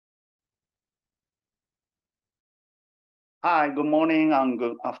Hi, good morning and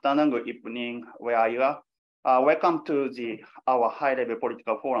good afternoon, good evening, where you are. Welcome to our high-level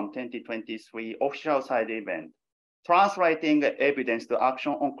political forum 2023 official side event, translating evidence to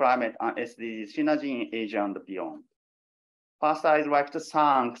action on climate and SDG synergy in Asia and beyond. First, I'd like to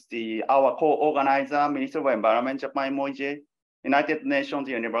thank our co-organizer, Ministry of Environment, Japan, MOIJ, United Nations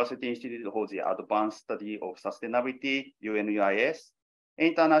University Institute for the Advanced Study of Sustainability, UNIS,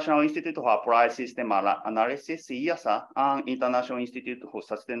 International Institute for Applied System Analysis, IASA, and International Institute for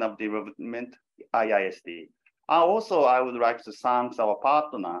Sustainable Development, IISD. Also, I would like to thank our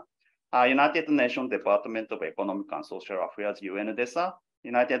partner, United Nations Department of Economic and Social Affairs, UNDESA,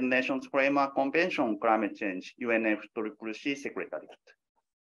 United Nations Framework Convention on Climate Change, UNFCCC Secretariat.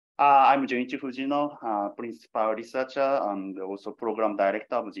 I'm Junichi Fujino, Principal Researcher and also Program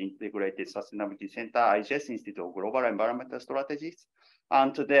Director of the Integrated Sustainability Center, IGS Institute of Global Environmental Strategies.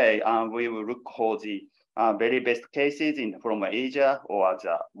 And today, we will look for the very best cases from Asia or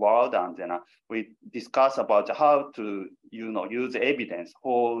the world, and then we discuss about how to use evidence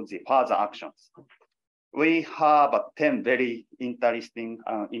for the further actions. We have 10 very interesting,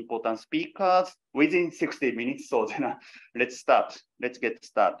 important speakers within 60 minutes. So then let's get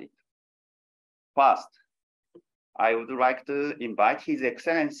started. First, I would like to invite His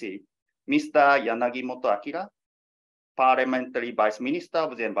Excellency, Mr. Yanagimoto Akira, Parliamentary Vice Minister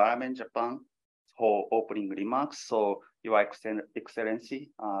of the Environment, Japan, for opening remarks. So, Your Excellency,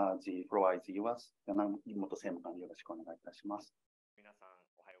 the floor is yours. Yanagimoto Senpan, よろしくお願いいたします。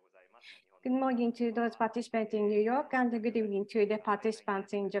Good morning to those participating in New York and good evening to the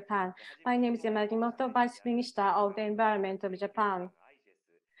participants in Japan. My name is Yamagimoto, Vice Minister of the Environment of Japan.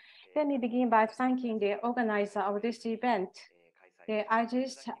 Let me begin by thanking the organizer of this event, the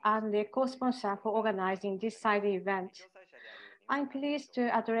IGS, and the co-sponsor for organizing this side event. I'm pleased to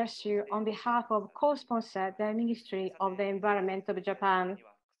address you on behalf of co-sponsor, the Ministry of the Environment of Japan.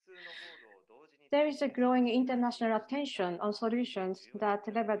 There is a growing international attention on solutions that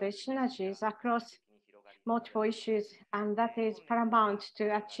leverage synergies across multiple issues, and that is paramount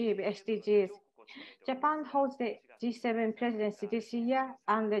to achieve SDGs. Japan holds the G7 presidency this year,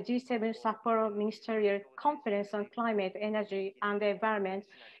 and the G7 Sapporo Ministerial Conference on Climate, Energy, and the Environment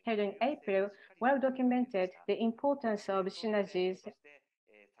held in April well documented the importance of synergies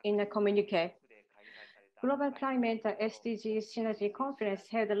in a communique. Global Climate and SDGs Synergy Conference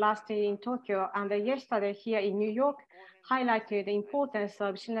held last year in Tokyo and yesterday here in New York highlighted the importance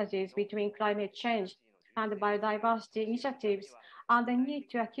of synergies between climate change and biodiversity initiatives and the need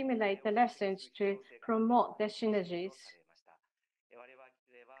to accumulate the lessons to promote the synergies.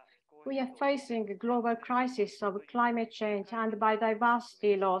 We are facing a global crisis of climate change and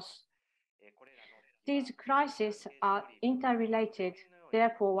biodiversity loss. These crises are interrelated.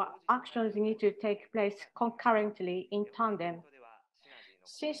 Therefore, actions need to take place concurrently in tandem.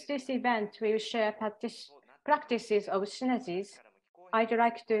 Since this event will share practices of synergies, I'd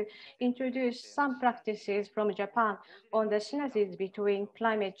like to introduce some practices from Japan on the synergies between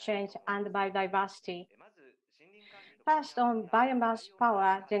climate change and biodiversity. First, on biomass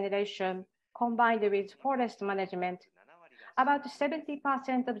power generation combined with forest management. About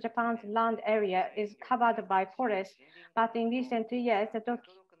 70% of Japan's land area is covered by forests, but in recent years, the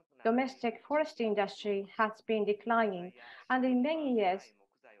domestic forestry industry has been declining, and in many years,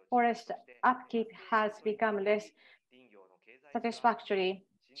 forest upkeep has become less satisfactory.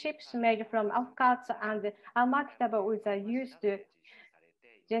 Chips made from avocados and unmarketable woods are used to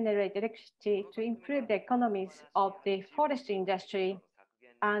generate electricity to improve the economies of the forestry industry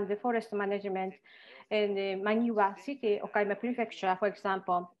and the forest management in the Maniwa City, Okayama Prefecture, for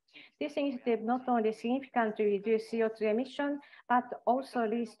example. This initiative not only significantly reduces CO2 emission, but also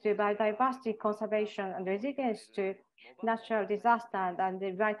leads to biodiversity conservation and resilience to natural disasters and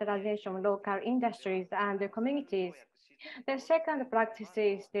the revitalization of local industries and the communities. The second practice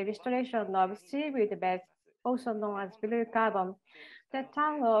is the restoration of seaweed beds, also known as blue carbon. The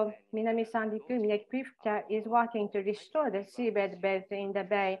town of Minami Sanriku, Miyagi Prefecture, is working to restore the seabed beds in the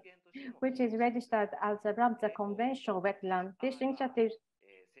bay, which is registered as a Ramsar Convention wetland. This initiative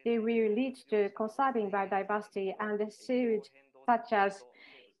will lead to conserving biodiversity, and the seaweed, such as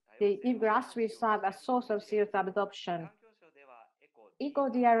the eelgrass, will serve as a source of CO2 absorption.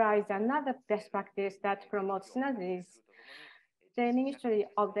 Eco-DRR is another best practice that promotes synergies. The Ministry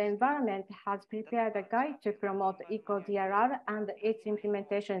of the Environment has prepared a guide to promote eco-DRR, and its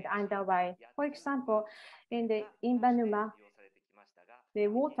implementation is underway. For example, in the Imbanuma, the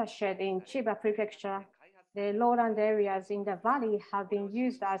watershed in Chiba Prefecture, the lowland areas in the valley have been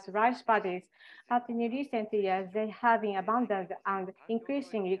used as rice paddies, but in recent years, they have been abandoned and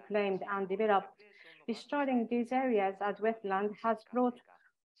increasingly reclaimed and developed. Restoring these areas as wetland has brought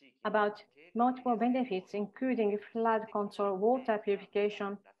about multiple benefits, including flood control, water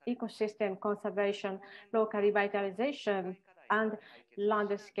purification, ecosystem conservation, local revitalization, and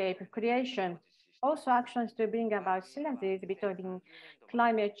landscape creation. Also, actions to bring about synergies between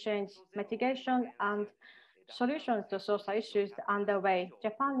climate change mitigation and solutions to social issues underway.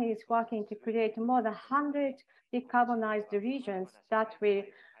 Japan is working to create more than 100 decarbonized regions that will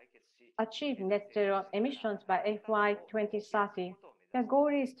achieve net zero emissions by FY 2030. The goal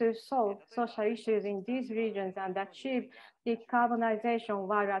is to solve social issues in these regions and achieve decarbonization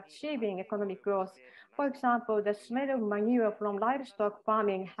while achieving economic growth. For example, the smell of manure from livestock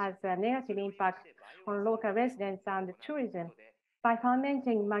farming has a negative impact on local residents and tourism. By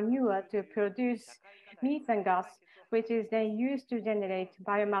fermenting manure to produce methane gas, which is then used to generate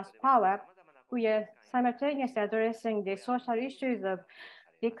biomass power, we are simultaneously addressing the social issues of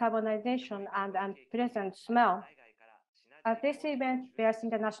decarbonization and unpleasant smell. At this event, various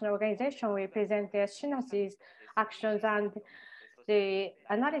international organizations will present their synergies, actions, and the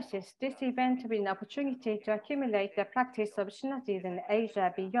analysis. This event will be an opportunity to accumulate the practice of synergies in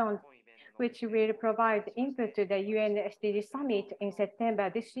Asia beyond, which will provide input to the UN SDG Summit in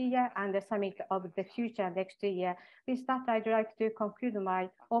September this year and the Summit of the Future next year. With that, I'd like to conclude my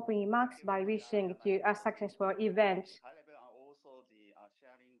opening remarks by wishing you a successful event.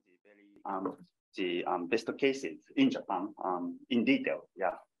 The best cases in Japan in detail,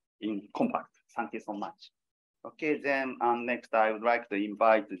 in compact. Thank you so much. Okay, then next I would like to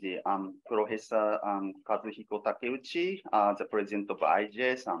invite the Professor Kazuhiko Takeuchi, the President of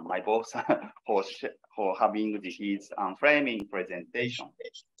IGS, and my boss for having his framing presentation.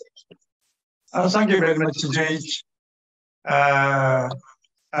 Thank you very much, Jage.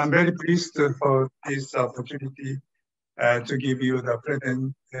 I'm very pleased for this opportunity to give you the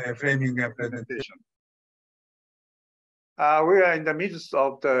framing presentation. We are in the midst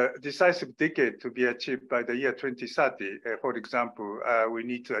of the decisive decade to be achieved by the year 2030. For example, we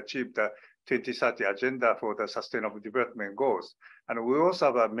need to achieve the 2030 agenda for the Sustainable Development Goals. And we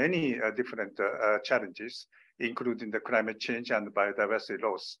also have many different challenges, including the climate change and biodiversity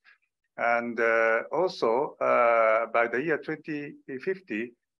loss. And also, by the year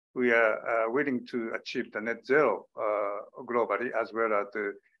 2050, we are willing to achieve the net zero globally, as well as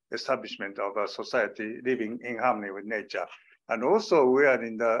the establishment of a society living in harmony with nature. And also, we are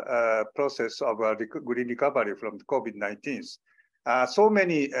in the process of green recovery from COVID-19. So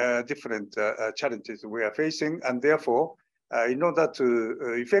many different challenges we are facing, and therefore, in order to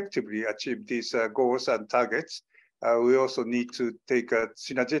effectively achieve these goals and targets, we also need to take a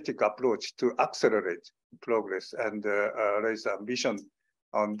synergetic approach to accelerate progress and raise ambition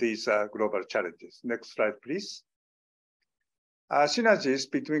on these global challenges. Next slide, please. Synergies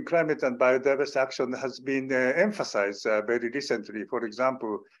between climate and biodiversity action has been emphasized very recently. For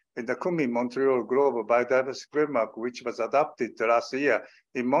example, in the Kunming-Montreal Global Biodiversity Framework, which was adopted last year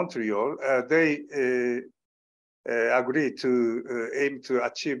in Montreal, they agreed to aim to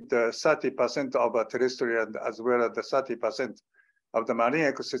achieve the 30% of terrestrial as well as the 30% of the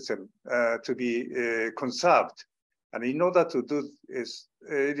marine ecosystem to be conserved. And in order to do this,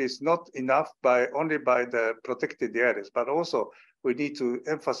 it is not enough only by the protected areas, but also we need to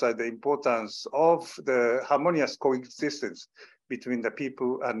emphasize the importance of the harmonious coexistence between the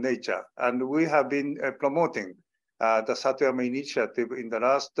people and nature. And we have been promoting the Satayama Initiative in the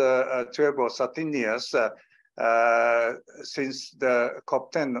last 12 or 13 years since the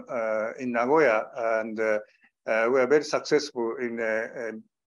COP10 in Nagoya. And we are very successful in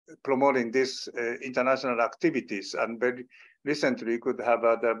promoting these international activities. And very recently, we could have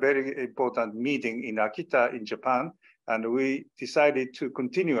a very important meeting in Akita in Japan, and we decided to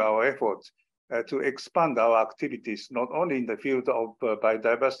continue our efforts to expand our activities, not only in the field of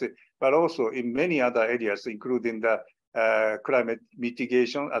biodiversity, but also in many other areas, including the climate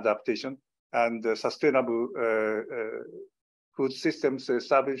mitigation, adaptation, and sustainable food systems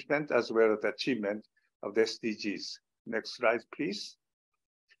establishment, as well as the achievement of the SDGs. Next slide, please.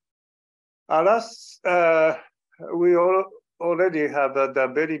 We already have a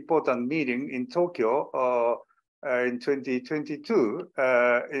very important meeting in Tokyo in 2022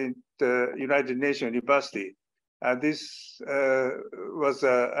 in the United Nations University. This was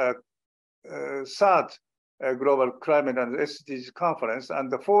a third Global Climate and SDGs Conference,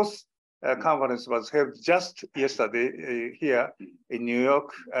 and the fourth conference was held just yesterday here in New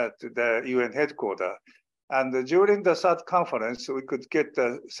York at the UN headquarters. And during the third conference, we could get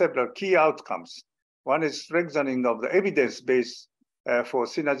several key outcomes. One is strengthening of the evidence base for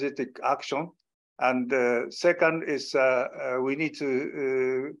synergetic action. And second is we need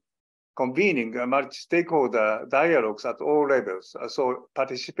to convening multi-stakeholder dialogues at all levels. So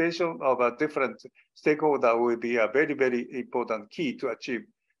participation of different stakeholders will be a very, very important key to achieve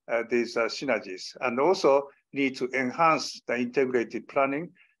these synergies, and also need to enhance the integrated planning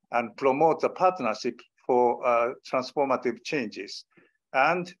and promote the partnership for transformative changes,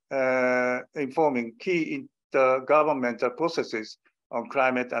 and informing key intergovernmental processes on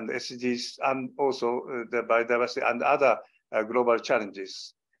climate and SDGs, and also the biodiversity and other global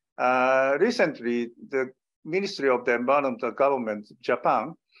challenges. Recently, the Ministry of the Environment Government,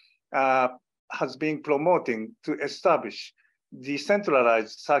 Japan, has been promoting to establish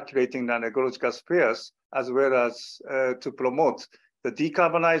decentralized circulating and ecological spheres, as well as to promote the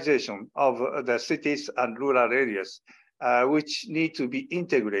decarbonization of the cities and rural areas, which need to be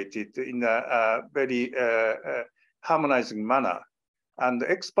integrated in a very harmonizing manner. And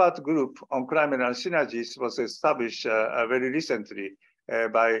the expert group on climate and synergies was established very recently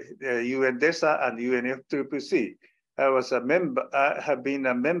by UN DESA and UNFCCC. I was a member, have been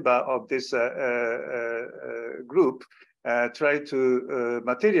a member of this group, try to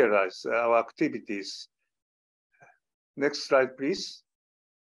materialize our activities. Next slide, please.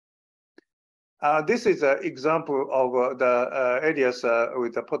 This is an example of the areas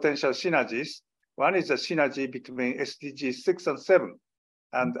with the potential synergies. One is a synergy between SDGs 6 and 7.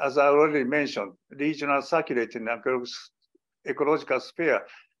 And as I already mentioned, regional circulating ecological sphere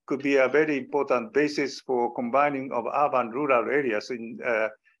could be a very important basis for combining of urban-rural areas in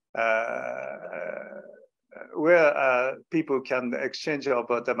where people can exchange of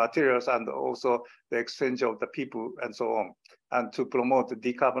the materials and also the exchange of the people and so on, and to promote the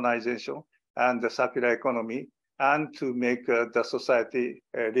decarbonization and the circular economy, and to make the society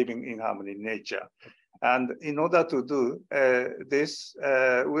living in harmony in nature. And in order to do this,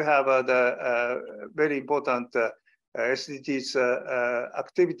 we have the very important SDGs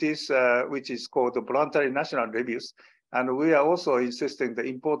activities, which is called the voluntary national reviews. And we are also insisting the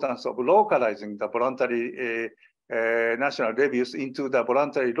importance of localizing the voluntary national reviews into the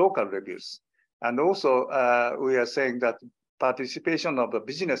voluntary local reviews. And also, we are saying that participation of the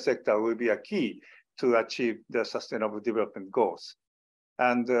business sector will be a key to achieve the sustainable development goals.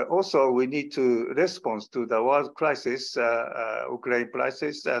 And also, we need to respond to the world crisis, Ukraine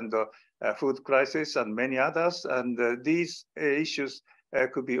crisis, and food crisis, and many others. And these issues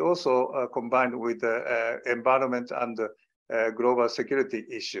could be also combined with the environment and global security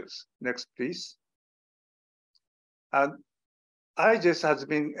issues. Next, please. And IGES has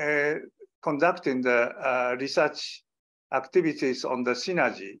been conducting the research activities on the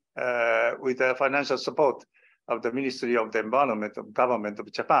synergy with the financial support of the Ministry of the Environment of Government of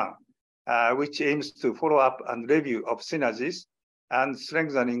Japan, which aims to follow up and review of synergies and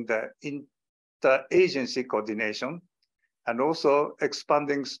strengthening the interagency coordination, and also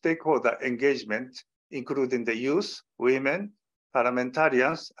expanding stakeholder engagement, including the youth, women,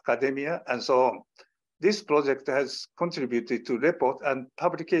 parliamentarians, academia, and so on. This project has contributed to report and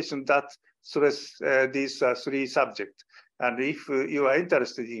publication that stress these three subjects. And if you are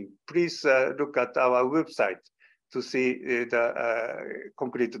interested in, please look at our website to see the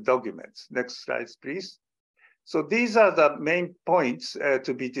concrete documents. Next slide, please. So these are the main points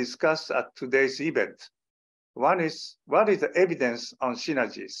to be discussed at today's event. One is, what is the evidence on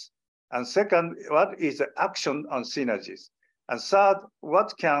synergies? And second, what is the action on synergies? And third,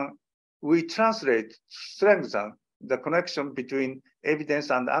 what can we translate, strengthen the connection between evidence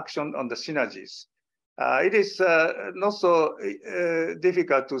and action on the synergies? It is not so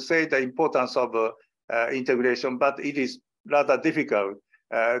difficult to say the importance of integration, but it is rather difficult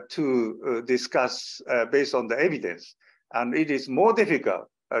to discuss based on the evidence. And it is more difficult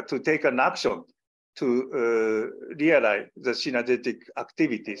to take an action to realize the synergetic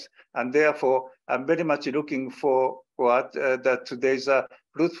activities. And therefore, I'm very much looking forward that today's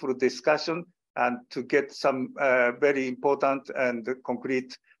fruitful discussion and to get some very important and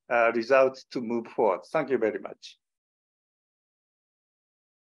concrete results to move forward. Thank you very much.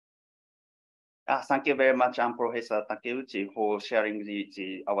 Thank you very much, Professor Takeuchi, for sharing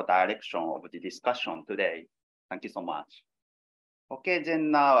our direction of the discussion today. Thank you so much. Okay,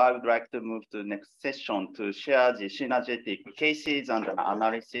 then now I would like to move to the next session to share the synergetic cases and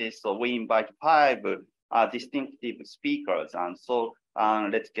analysis. So we invite 5 distinctive speakers, and so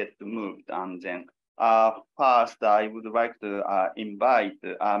let's get moved. And then first, I would like to invite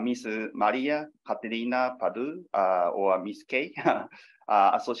Ms. Maria Caterina Padu, or Ms. K,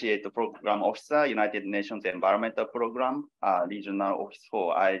 Associate Program Officer, United Nations Environmental Program, Regional Office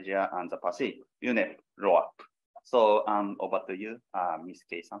for Asia and the Pacific, UNEP, ROAP. So over to you, Ms.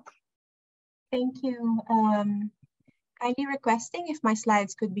 K-san. Thank you. Kindly requesting if my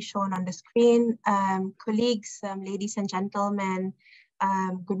slides could be shown on the screen. Colleagues, ladies and gentlemen,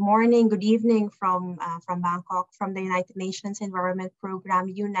 good morning, good evening from Bangkok, from the United Nations Environment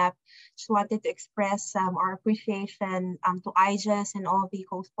Program, UNEP. Just wanted to express our appreciation to IGES and all the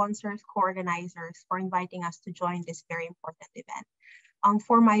co-sponsors, co-organizers for inviting us to join this very important event.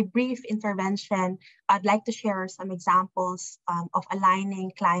 For my brief intervention, I'd like to share some examples of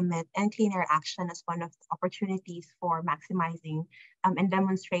aligning climate and clean air action as one of the opportunities for maximizing and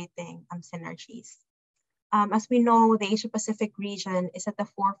demonstrating synergies. As we know, the Asia-Pacific region is at the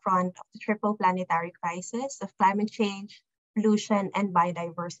forefront of the triple planetary crisis of climate change, pollution, and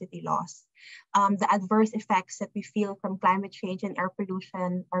biodiversity loss. The adverse effects that we feel from climate change and air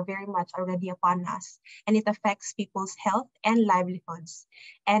pollution are very much already upon us, and it affects people's health and livelihoods.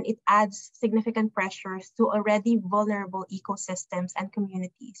 And it adds significant pressures to already vulnerable ecosystems and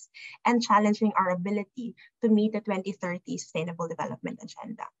communities, and challenging our ability to meet the 2030 Sustainable Development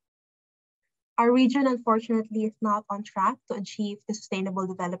Agenda. Our region, unfortunately, is not on track to achieve the Sustainable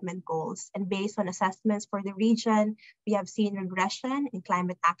Development Goals. And based on assessments for the region, we have seen regression in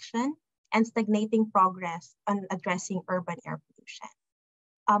climate action and stagnating progress on addressing urban air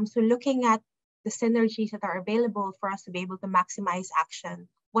pollution. So looking at the synergies that are available for us to be able to maximize action,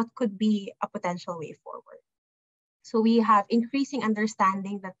 what could be a potential way forward? So we have increasing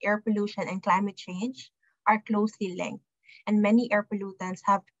understanding that air pollution and climate change are closely linked, and many air pollutants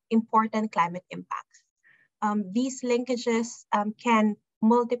have important climate impacts. These linkages can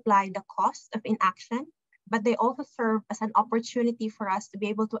multiply the cost of inaction, but they also serve as an opportunity for us to be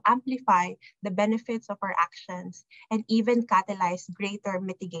able to amplify the benefits of our actions and even catalyze greater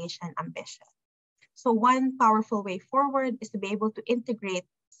mitigation ambition. So one powerful way forward is to be able to integrate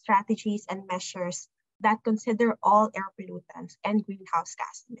strategies and measures that consider all air pollutants and greenhouse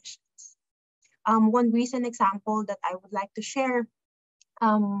gas emissions. One recent example that I would like to share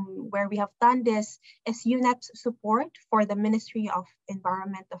where we have done this is UNEP's support for the Ministry of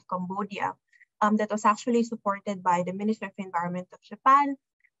Environment of Cambodia that was actually supported by the Ministry of Environment of Japan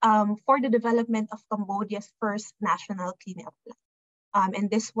for the development of Cambodia's first national clean air plan.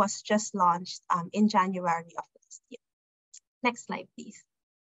 And this was just launched in January of last year. Next slide, please.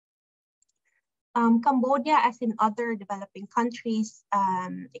 Cambodia, as in other developing countries,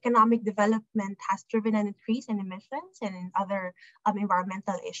 economic development has driven an increase in emissions and in other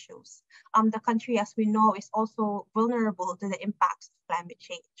environmental issues. The country, as we know, is also vulnerable to the impacts of climate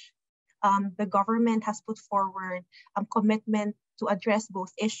change. The government has put forward a commitment to address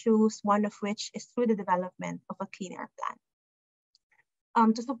both issues, one of which is through the development of a clean air plan.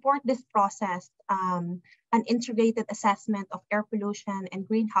 To support this process, an integrated assessment of air pollution and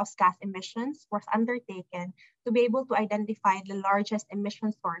greenhouse gas emissions was undertaken to be able to identify the largest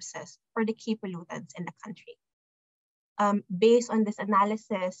emission sources for the key pollutants in the country. Based on this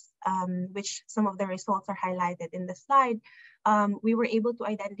analysis, which some of the results are highlighted in the slide, we were able to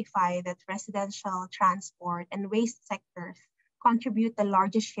identify that residential, transport, and waste sectors contribute the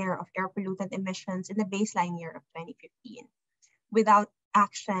largest share of air pollutant emissions in the baseline year of 2015. Without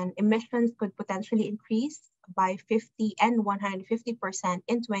action, emissions could potentially increase by 50 and 150%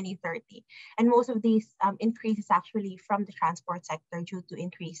 in 2030. And most of these increases actually from the transport sector due to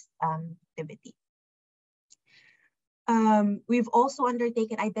increased activity. We've also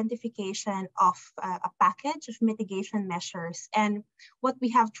undertaken identification of a package of mitigation measures. And what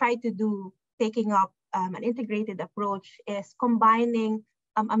we have tried to do, taking up an integrated approach, is combining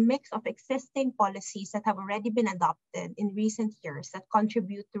a mix of existing policies that have already been adopted in recent years that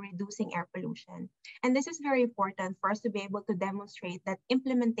contribute to reducing air pollution. And this is very important for us to be able to demonstrate that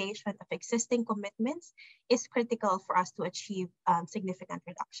implementation of existing commitments is critical for us to achieve significant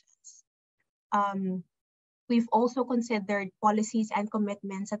reductions. We've also considered policies and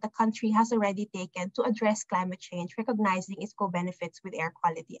commitments that the country has already taken to address climate change, recognizing its co-benefits with air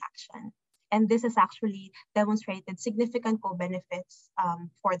quality action. And this has actually demonstrated significant co-benefits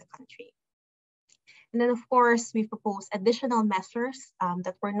for the country. And then, of course, we proposed additional measures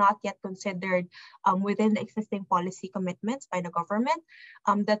that were not yet considered within the existing policy commitments by the government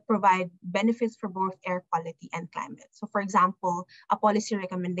that provide benefits for both air quality and climate. So, for example, a policy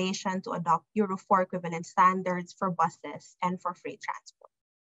recommendation to adopt Euro 4 equivalent standards for buses and for freight transport.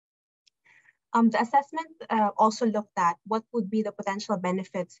 The assessment also looked at what would be the potential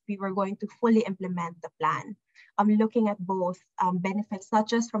benefits if we were going to fully implement the plan. Looking at both benefits, not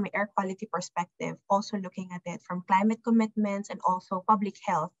just from an air quality perspective, also looking at it from climate commitments and also public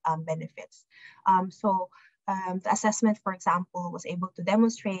health benefits. The assessment, for example, was able to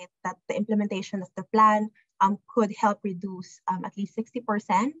demonstrate that the implementation of the plan could help reduce at least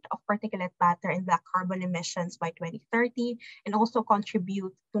 60% of particulate matter and black carbon emissions by 2030, and also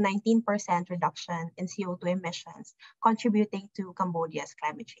contribute to 19% reduction in CO2 emissions, contributing to Cambodia's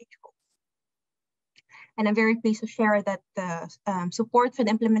climate change goals. And I'm very pleased to share that the support for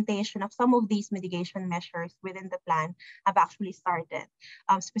the implementation of some of these mitigation measures within the plan have actually started,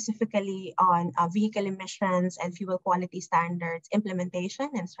 specifically on vehicle emissions and fuel quality standards implementation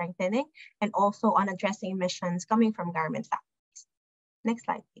and strengthening, and also on addressing emissions coming from garment factories. Next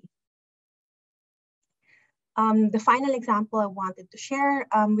slide, please. The final example I wanted to share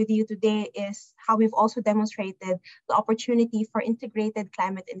with you today is how we've also demonstrated the opportunity for integrated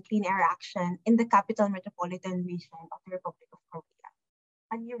climate and clean air action in the capital metropolitan region of the Republic of Korea.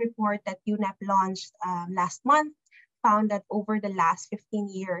 A new report that UNEP launched last month found that over the last 15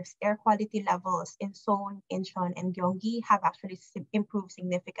 years, air quality levels in Seoul, Incheon, and Gyeonggi have actually improved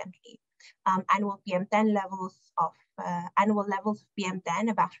significantly. Annual levels of PM10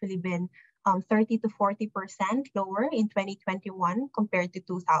 have actually been 30 to 40% lower in 2021 compared to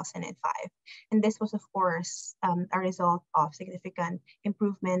 2005. And this was, of course, a result of significant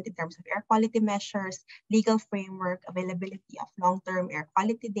improvement in terms of air quality measures, legal framework, availability of long-term air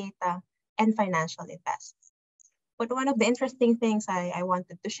quality data, and financial investments. But one of the interesting things I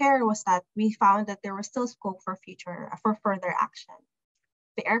wanted to share was that we found that there was still scope for further action.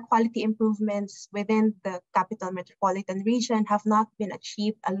 The air quality improvements within the capital metropolitan region have not been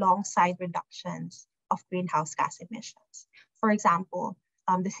achieved alongside reductions of greenhouse gas emissions. For example,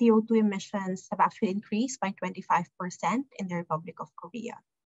 the CO2 emissions have actually increased by 25% in the Republic of Korea.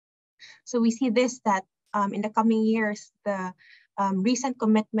 So we see this that in the coming years, the recent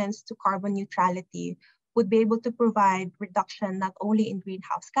commitments to carbon neutrality would be able to provide reduction not only in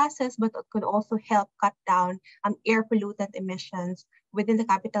greenhouse gases, but it could also help cut down air pollutant emissions within the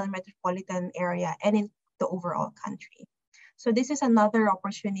capital metropolitan area and in the overall country. So this is another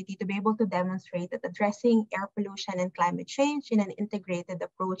opportunity to be able to demonstrate that addressing air pollution and climate change in an integrated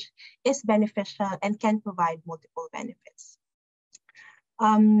approach is beneficial and can provide multiple benefits.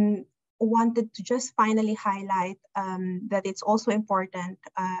 Wanted to just finally highlight that it's also important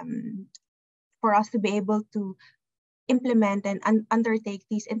for us to be able to implement and undertake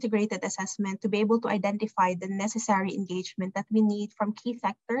these integrated assessments to be able to identify the necessary engagement that we need from key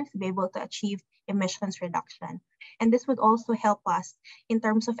sectors to be able to achieve emissions reduction. And this would also help us in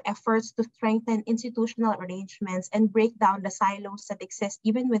terms of efforts to strengthen institutional arrangements and break down the silos that exist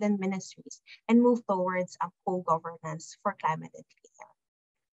even within ministries and move towards a co-governance for climate and clean air.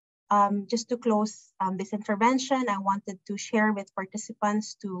 Just to close this intervention, I wanted to share with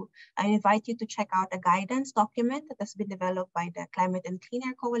participants I invite you to check out a guidance document that has been developed by the Climate and Clean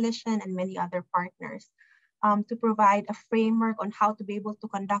Air Coalition and many other partners to provide a framework on how to be able to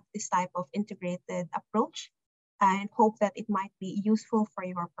conduct this type of integrated approach, and hope that it might be useful for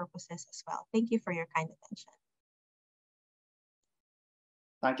your purposes as well. Thank you for your kind attention.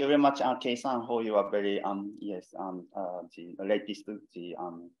 Thank you very much, Kei-san, for your very the latest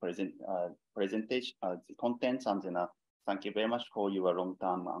presentation, the contents, and then thank you very much for your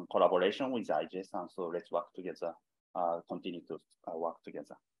long-term collaboration with IGS. And so let's work together, continue to work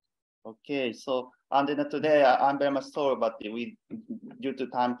together. Okay, so and then today I'm very much sorry, but due to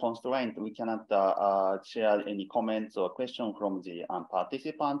time constraint, we cannot share any comments or questions from the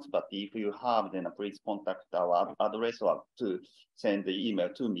participants. But if you have, then please contact our address or to send the email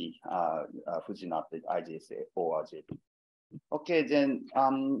to me, Fujina@IGSA.org. Okay, then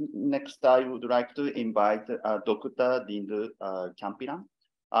next I would like to invite Dr. Dindu Kampiran,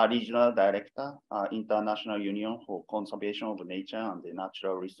 Regional Director, International Union for Conservation of Nature and the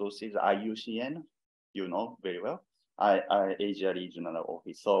Natural Resources, IUCN, you know very well, Asia Regional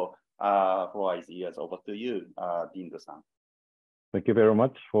Office. So floor is yours. Over to you, Dindu-san. Thank you very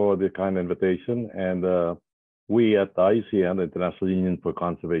much for the kind invitation. And we at the IUCN, the International Union for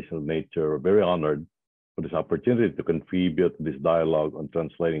Conservation of Nature, are very honored for this opportunity to contribute to this dialogue on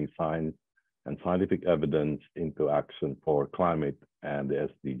translating science and scientific evidence into action for climate and the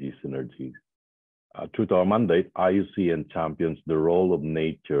SDG synergies. True to our mandate, IUCN champions the role of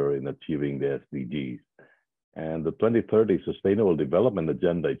nature in achieving the SDGs. And the 2030 Sustainable Development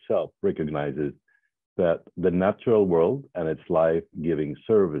Agenda itself recognizes that the natural world and its life-giving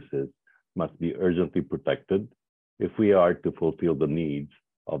services must be urgently protected if we are to fulfill the needs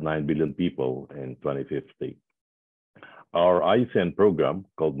of 9 billion people in 2050. Our IUCN program,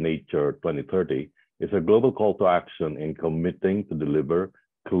 called Nature 2030, is a global call to action in committing to deliver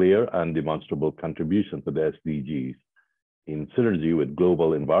clear and demonstrable contribution to the SDGs in synergy with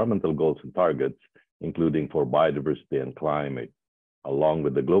global environmental goals and targets, including for biodiversity and climate. along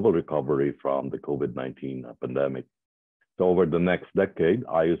with the global recovery from the COVID-19 pandemic. So over the next decade,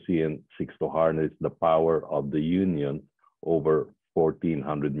 IUCN seeks to harness the power of the Union over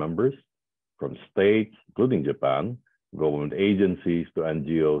 1,400 members, from states, including Japan, government agencies to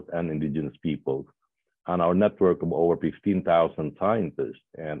NGOs and indigenous peoples, and our network of over 15,000 scientists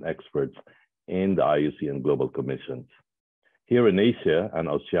and experts in the IUCN Global Commissions. Here in Asia and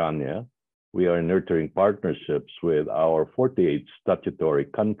Oceania, we are nurturing partnerships with our 48 statutory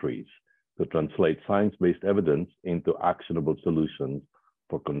countries to translate science-based evidence into actionable solutions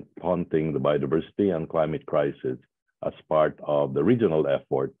for confronting the biodiversity and climate crisis as part of the regional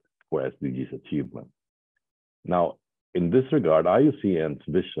effort for SDGs achievement. Now, in this regard, IUCN's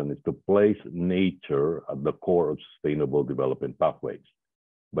vision is to place nature at the core of sustainable development pathways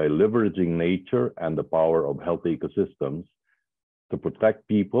by leveraging nature and the power of healthy ecosystems to protect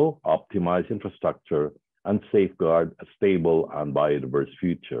people, optimize infrastructure, and safeguard a stable and biodiverse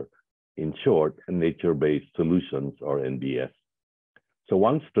future. In short, nature-based solutions, or NBS. So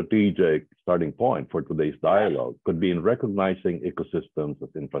one strategic starting point for today's dialogue could be in recognizing ecosystems as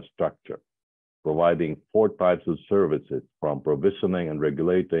infrastructure, providing 4 types of services, from provisioning and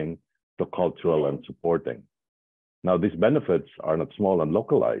regulating to cultural and supporting. Now, these benefits are not small and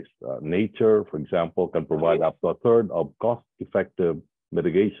localized. Nature, for example, can provide up to a third of cost-effective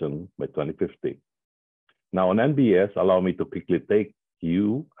mitigation by 2050. Now, on NBS, allow me to quickly take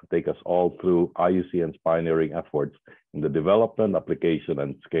us all through IUCN's pioneering efforts in the development, application,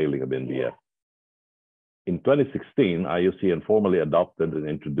 and scaling of NBS. In 2016, IUCN formally adopted and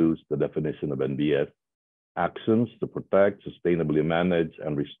introduced the definition of NBS: actions to protect, sustainably manage,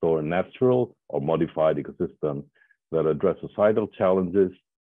 and restore natural or modified ecosystems that address societal challenges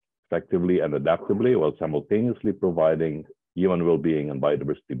effectively and adaptably, while simultaneously providing human well-being and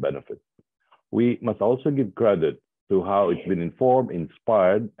biodiversity benefits. We must also give credit to how it's been informed,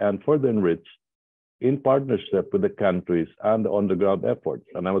 inspired, and further enriched in partnership with the countries and the on-the-ground efforts.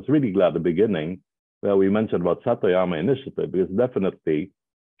 And I was really glad at the beginning that we mentioned about Satoyama Initiative, because definitely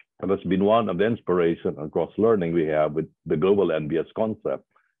it has been one of the inspiration and cross-learning we have with the global NBS concept,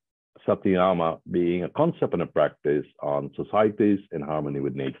 Satoyama being a concept and a practice on societies in harmony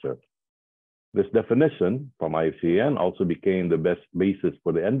with nature. This definition from IUCN also became the best basis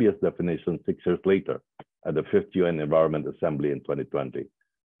for the NBS definition 6 years later at the 5th UN Environment Assembly in 2022.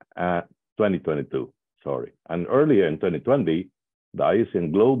 And earlier in 2020, the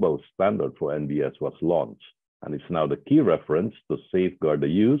IUCN Global Standard for NBS was launched, and it's now the key reference to safeguard the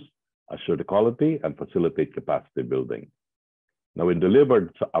use, assure the quality, and facilitate capacity building. Now, when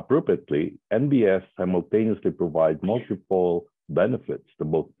delivered appropriately, NBS simultaneously provides multiple benefits to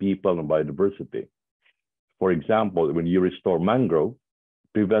both people and biodiversity. For example, when you restore mangrove,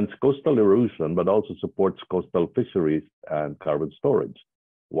 it prevents coastal erosion, but also supports coastal fisheries and carbon storage,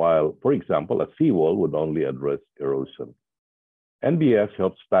 while, for example, a seawall would only address erosion. NBS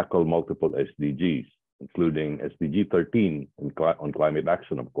helps tackle multiple SDGs, including SDG 13 on climate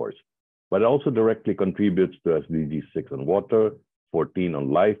action, of course, but it also directly contributes to SDG 6 on water, 14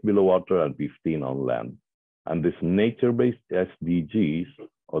 on life below water, and 15 on land. And these nature-based SDGs,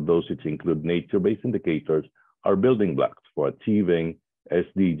 or those which include nature-based indicators, are building blocks for achieving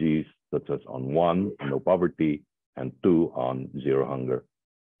SDGs such as on 1, no poverty, and 2, on zero hunger.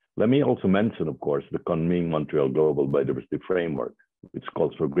 Let me also mention, of course, the Kunming-Montreal Global Biodiversity Framework, which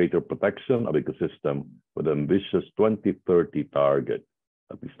calls for greater protection of ecosystem with an ambitious 2030 target,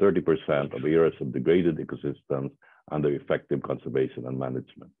 at least 30% of areas of degraded ecosystems under effective conservation and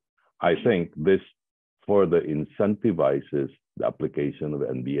management. I think this further incentivizes the application of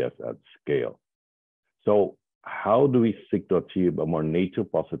NBS at scale. So how do we seek to achieve a more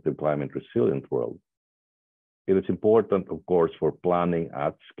nature-positive, climate-resilient world? It is important, of course, for planning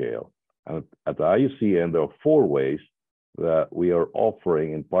at scale. And at the IUCN, there are 4 ways that we are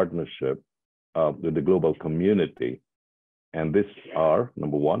offering in partnership with the global community. And these are,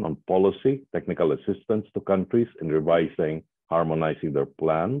 number 1, on policy, technical assistance to countries in revising, harmonizing their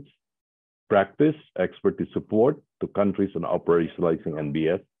plans; practice, expertise support to countries on operationalizing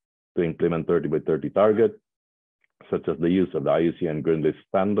NBS to implement 30 by 30 target, such as the use of the IUCN Green List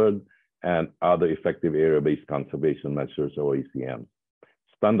Standard and other effective area-based conservation measures, or ECM.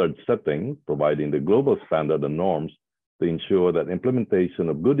 Standard setting, providing the global standard and norms to ensure that implementation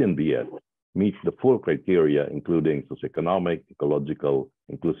of good NBS meets the full criteria, including socioeconomic, ecological,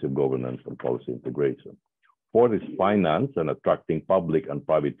 inclusive governance, and policy integration. 4th is finance and attracting public and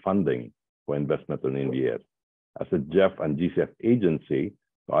private funding for investment in NBS. As a GEF and GCF agency,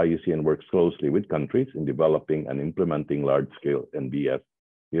 the IUCN works closely with countries in developing and implementing large-scale NBS.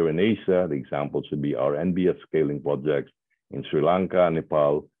 Here in Asia, the example should be our NBS scaling projects in Sri Lanka,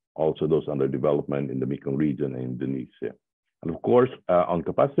 Nepal, also those under development in the Mekong region and Indonesia. And of course, on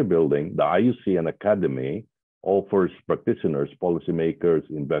capacity building, the IUCN Academy offers practitioners, policymakers,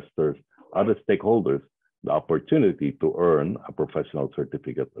 investors, other stakeholders the opportunity to earn a professional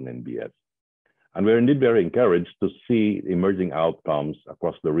certificate on NBS. And we're indeed very encouraged to see emerging outcomes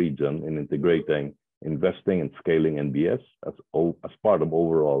across the region in integrating investing and scaling NBS as part of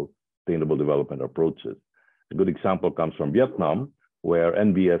overall sustainable development approaches. A good example comes from Vietnam, where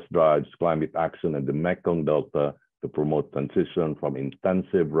NBS drives climate action in the Mekong Delta to promote transition from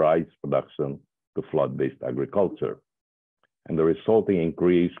intensive rice production to flood-based agriculture. And the resulting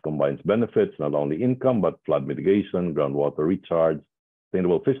increase combines benefits, not only income, but flood mitigation, groundwater recharge,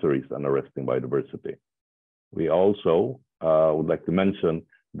 sustainable fisheries, and arresting biodiversity. We also would like to mention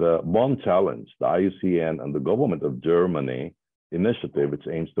the Bond Challenge, the IUCN and the government of Germany initiative, which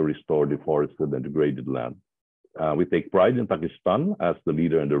aims to restore deforested and degraded land. We take pride in Pakistan as the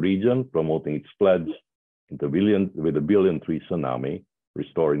leader in the region, promoting its pledge with a billion tree tsunami,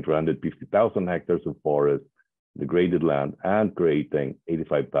 restoring 350,000 hectares of forest, degraded land, and creating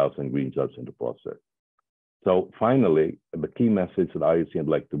 85,000 green jobs in the process. So finally, the key message that IUCN would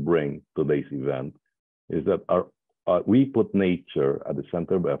like to bring to today's event is that we put nature at the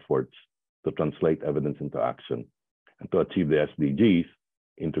center of efforts to translate evidence into action and to achieve the SDGs,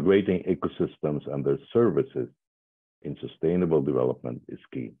 integrating ecosystems and their services in sustainable development is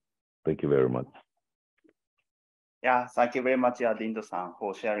key. Thank you very much. Yeah, thank you very much, Lindo-san,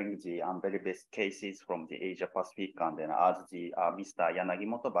 for sharing the very best cases from the Asia Pacific. And then as the Mr.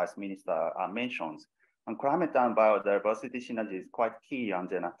 Yanagimoto Vice Minister mentions, and climate and biodiversity synergy is quite key. And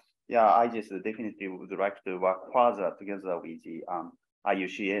then, I just definitely would like to work further together with the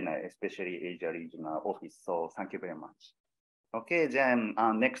IUCN, especially Asia Regional Office. So thank you very much. Okay, then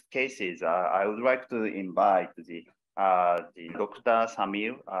next cases, I would like to invite the Dr.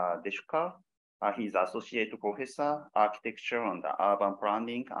 Samir Deshkar. He's Associate Professor, Architecture and Urban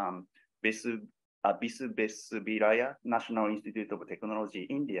Planning, Visvesvaraya National Institute of Technology,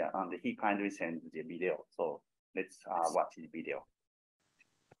 India, and he kindly sent the video. So let's watch the video.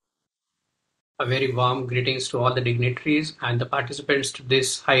 A very warm greetings to all the dignitaries and the participants to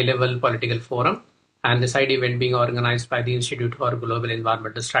this high-level political forum and the side event being organized by the Institute for Global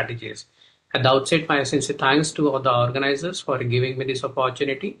Environmental Strategies. At the outset, my sincere thanks to all the organizers for giving me this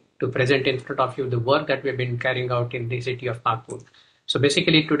opportunity to present in front of you the work that we've been carrying out in the city of Nagpur. So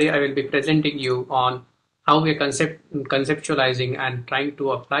basically today I will be presenting you on how we are conceptualizing and trying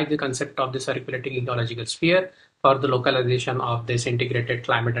to apply the concept of the circulating ecological sphere for the localization of this integrated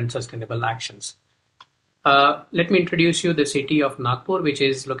climate and sustainable actions. Let me introduce you the city of Nagpur, which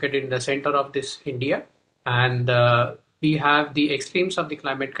is located in the center of this India. And we have the extremes of the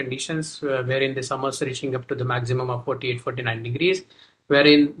climate conditions wherein the summers reaching up to the maximum of 48-49 degrees,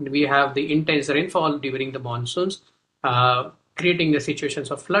 wherein we have the intense rainfall during the monsoons, creating the situations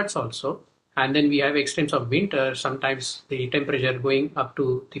of floods also. And then we have extremes of winter, sometimes the temperature going up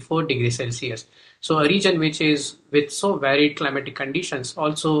to the 4 degrees Celsius. So a region which is with so varied climatic conditions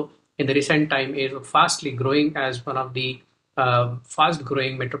also in the recent time is fastly growing as one of the fast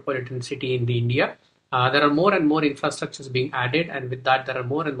growing metropolitan city in the India. There are more and more infrastructures being added, and with that there are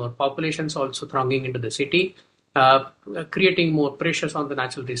more and more populations also thronging into the city, creating more pressures on the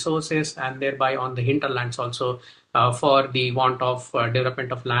natural resources and thereby on the hinterlands also for the want of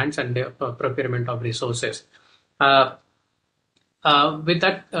development of lands and the procurement of resources. With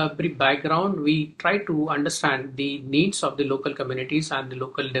that brief background, we try to understand the needs of the local communities and the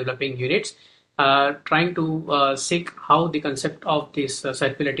local developing units, trying to seek how the concept of this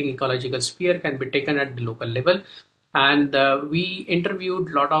circulating ecological sphere can be taken at the local level. And we interviewed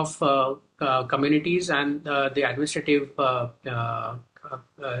a lot of communities and the administrative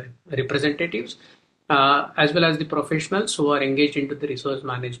representatives, as well as the professionals who are engaged into the resource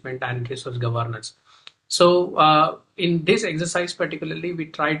management and resource governance. So in this exercise particularly, we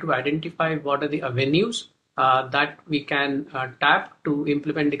try to identify what are the avenues that we can tap to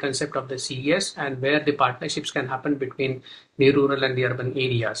implement the concept of the CES and where the partnerships can happen between the rural and the urban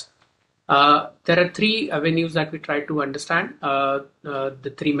areas. There are 3 avenues that we try to understand.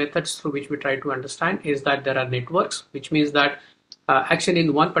 The 3 methods through which we try to understand is that there are networks, which means that action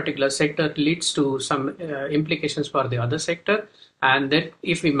in one particular sector leads to some implications for the other sector. And that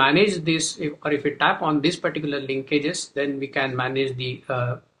if we manage this, if we tap on these particular linkages, then we can manage the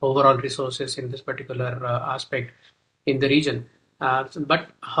overall resources in this particular aspect in the region.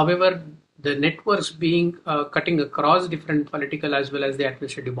 But however, the networks being cutting across different political as well as the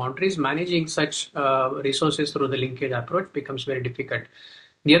administrative boundaries, managing such resources through the linkage approach becomes very difficult.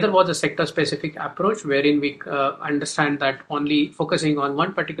 The other was a sector-specific approach, wherein we understand that only focusing on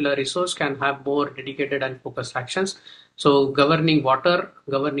one particular resource can have more dedicated and focused actions. So governing water,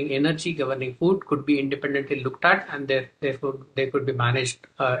 governing energy, governing food could be independently looked at, and therefore they could be managed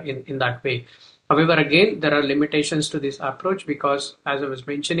in that way. However, again, there are limitations to this approach because, as I was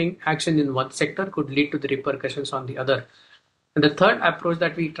mentioning, action in one sector could lead to the repercussions on the other. And the third approach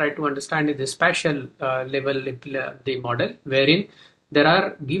that we try to understand is the spatial level, the model, wherein there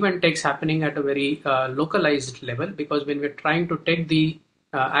are give and takes happening at a very localized level, because when we're trying to take the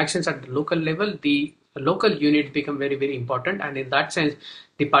actions at the local level, the local units become very, very important. And in that sense,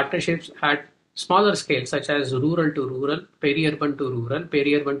 the partnerships at smaller scale, such as rural to rural, peri-urban to rural,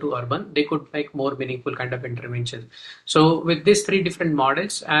 peri-urban to urban, they could make more meaningful kind of interventions. So with these three different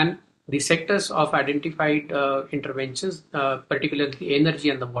models and the sectors of identified interventions, particularly the energy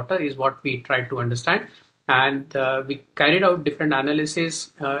and the water, is what we try to understand. And we carried out different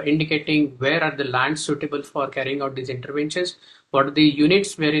analysis indicating where are the lands suitable for carrying out these interventions, what are the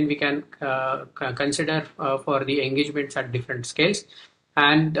units wherein we can consider for the engagements at different scales.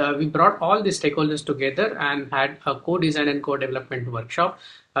 And we brought all the stakeholders together and had a co-design and co-development workshop,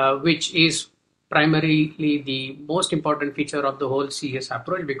 which is primarily the most important feature of the whole CES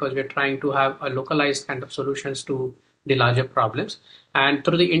approach, because we're trying to have a localized kind of solutions to the larger problems. And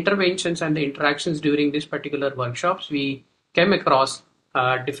through the interventions and the interactions during these particular workshops, we came across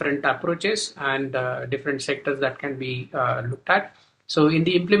different approaches and different sectors that can be looked at. So in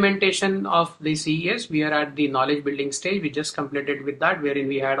the implementation of the CES, we are at the knowledge building stage. We just completed with that, wherein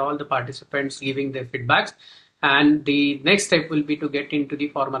we had all the participants giving their feedbacks. And the next step will be to get into the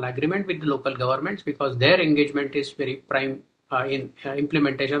formal agreement with the local governments, because their engagement is very prime in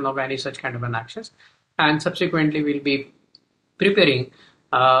implementation of any such kind of an actions. And subsequently, we'll be preparing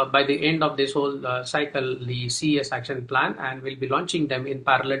by the end of this whole cycle, the CES action plan, and we'll be launching them in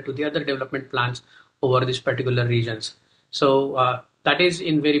parallel to the other development plans over these particular regions. So that is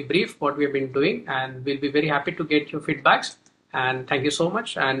in very brief what we have been doing, and we'll be very happy to get your feedbacks. And thank you so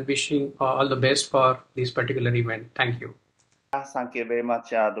much, and wishing all the best for this particular event. Thank you. Thank you very much,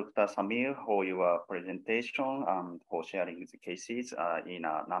 Dr. Samir, for your presentation and for sharing the cases in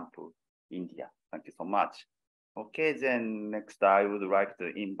Nagpur, India. Thank you so much. Okay, then next I would like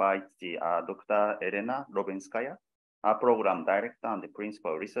to invite the Dr. Elena Robenskaya, Program Director and the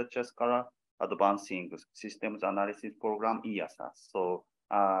Principal Researcher Scholar, Advancing Systems Analysis Program, EASA. So,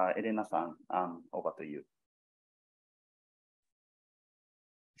 Elena-san, over to you.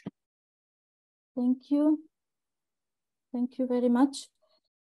 Thank you. Thank you very much.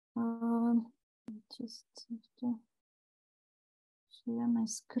 Just have to share my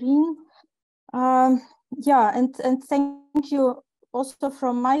screen. Yeah, and thank you also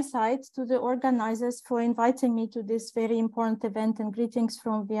from my side to the organizers for inviting me to this very important event, and greetings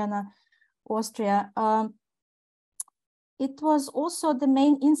from Vienna, Austria. It was also the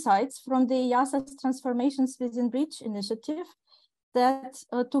main insights from the EASA's Transformations Within Reach initiative that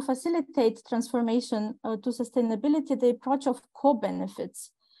to facilitate transformation to sustainability, the approach of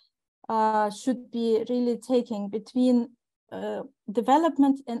co-benefits should be really taken between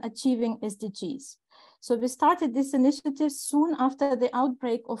development and achieving SDGs. So we started this initiative soon after the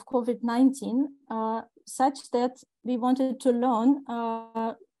outbreak of COVID-19, such that we wanted to learn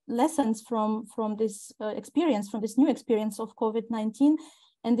lessons from this experience, from this new experience of COVID-19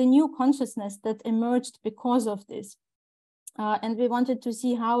 and the new consciousness that emerged because of this. And we wanted to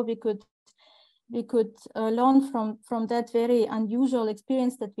see how we could learn from that very unusual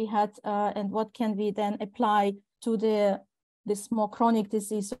experience that we had, and what can we then apply to this more chronic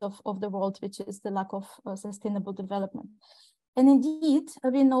disease of the world, which is the lack of sustainable development. And indeed,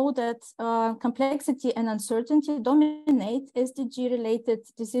 we know that complexity and uncertainty dominate SDG-related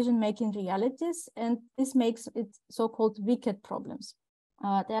decision-making realities, and this makes it so-called wicked problems.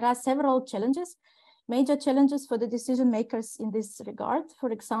 There are several challenges, major challenges for the decision makers in this regard.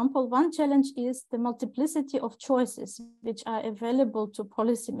 For example, one challenge is the multiplicity of choices which are available to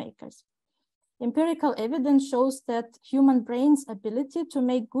policymakers. Empirical evidence shows that human brain's ability to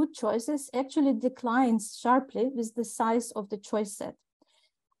make good choices actually declines sharply with the size of the choice set.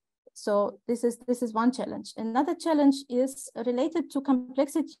 So this is one challenge. Another challenge is related to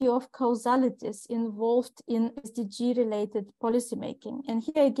complexity of causalities involved in SDG-related policymaking. And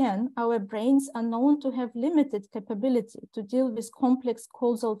here again, our brains are known to have limited capability to deal with complex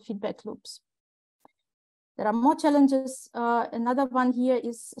causal feedback loops. There are more challenges. Another one here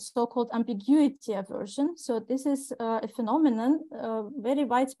is so-called ambiguity aversion. So this is a phenomenon, a very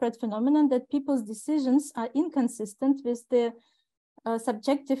widespread phenomenon, that people's decisions are inconsistent with the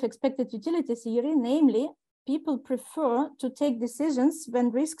subjective expected utility theory, namely people prefer to take decisions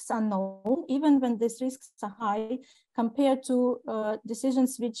when risks are known, even when these risks are high, compared to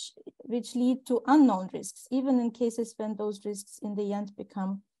decisions which lead to unknown risks, even in cases when those risks in the end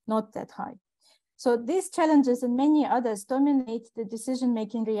become not that high. So these challenges and many others dominate the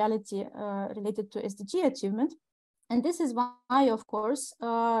decision-making reality related to SDG achievement. And this is why, of course,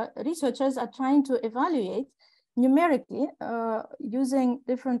 researchers are trying to evaluate numerically using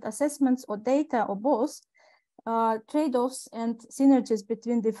different assessments or data or both, trade-offs and synergies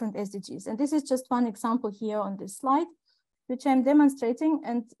between different SDGs. And this is just one example here on this slide, which I'm demonstrating.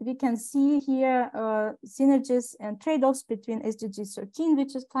 And we can see here synergies and trade-offs between SDG 13,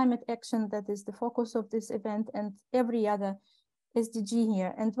 which is climate action, that is the focus of this event, and every other SDG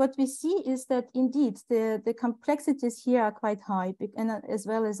here. And what we see is that indeed the complexities here are quite high, and as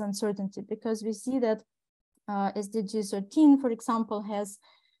well as uncertainty, because we see that SDG 13, for example, has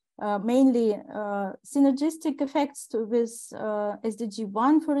mainly synergistic effects with SDG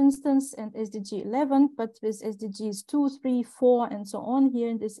 1, for instance, and SDG 11, but with SDGs 2, 3, 4, and so on here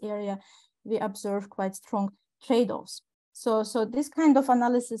in this area, we observe quite strong trade-offs. So this kind of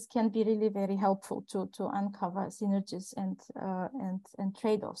analysis can be really very helpful to uncover synergies and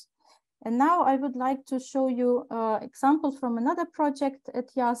trade-offs. And now I would like to show you an example from another project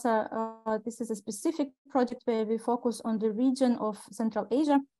at YASA. This is a specific project where we focus on the region of Central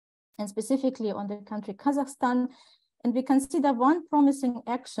Asia, and specifically on the country Kazakhstan. And we consider one promising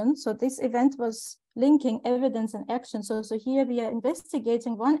action. So this event was linking evidence and action. So here we are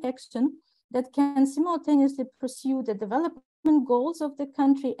investigating one action that can simultaneously pursue the development goals of the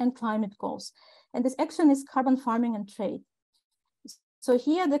country and climate goals. And this action is carbon farming and trade. So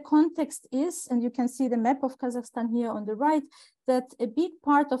here the context is, and you can see the map of Kazakhstan here on the right, that a big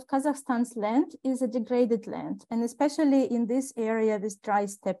part of Kazakhstan's land is a degraded land, and especially in this area with dry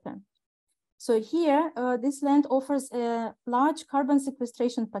steppe. So here, this land offers a large carbon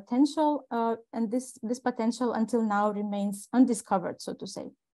sequestration potential, and this potential until now remains undiscovered, so to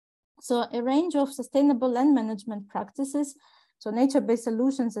say. So a range of sustainable land management practices, so nature-based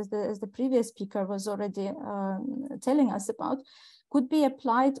solutions, as the previous speaker was already telling us about, could be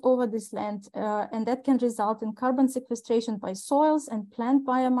applied over this land, and that can result in carbon sequestration by soils and plant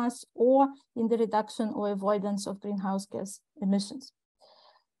biomass, or in the reduction or avoidance of greenhouse gas emissions.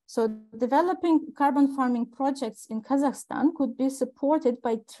 So developing carbon farming projects in Kazakhstan could be supported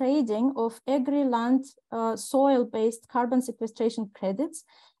by trading of agri-land soil-based carbon sequestration credits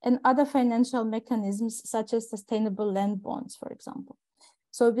and other financial mechanisms, such as sustainable land bonds, for example.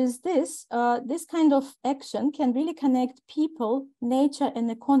 So with this, this kind of action can really connect people, nature,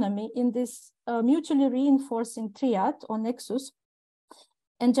 and economy in this mutually reinforcing triad or nexus,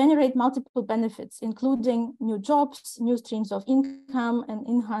 and generate multiple benefits, including new jobs, new streams of income, and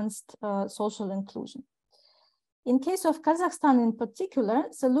enhanced social inclusion. In case of Kazakhstan in particular,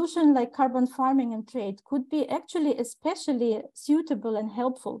 solutions like carbon farming and trade could be actually especially suitable and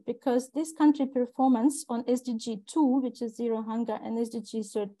helpful, because this country performance on SDG 2, which is zero hunger, and SDG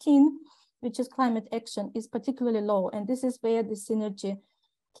 13, which is climate action, is particularly low. And this is where the synergy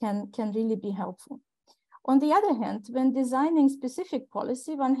can really be helpful. On the other hand, when designing specific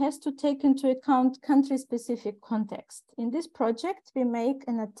policy, one has to take into account country-specific context. In this project, we make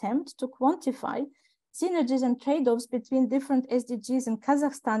an attempt to quantify synergies and trade-offs between different SDGs in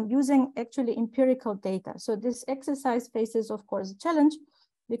Kazakhstan using actually empirical data. So this exercise faces, of course, a challenge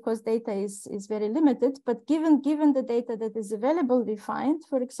because data is very limited, but given the data that is available, we find,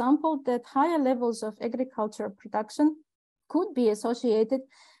 for example, that higher levels of agricultural production could be associated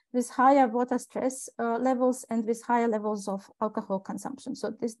with higher water stress levels and with higher levels of alcohol consumption.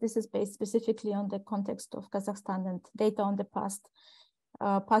 So this is based specifically on the context of Kazakhstan and data on the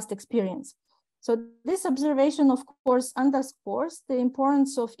past experience. So this observation, of course, underscores the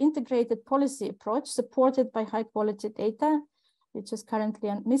importance of integrated policy approach supported by high quality data, which is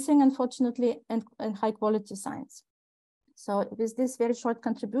currently missing, unfortunately, and high quality science. So with this very short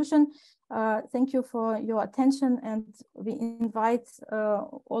contribution, thank you for your attention, and we invite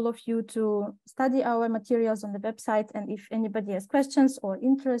all of you to study our materials on the website. And if anybody has questions or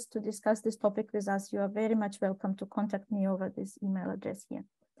interest to discuss this topic with us, you are very much welcome to contact me over this email address here.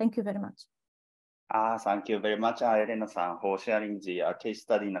 Thank you very much. Thank you very much, Elena-san, for sharing the case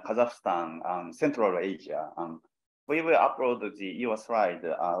study in Kazakhstan and Central Asia. We will upload your slide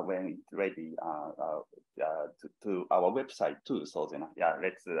when it's ready to our website too. So then, yeah,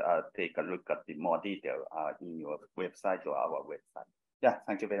 let's take a look at the more detail in your website or our website. Yeah,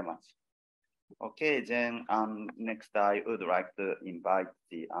 thank you very much. Okay, then next I would like to invite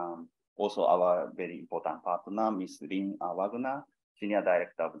the also our very important partner, Ms. Lynn Wagner, Senior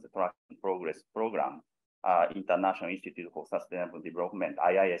Director of the Tracking Progress Program. International Institute for Sustainable Development,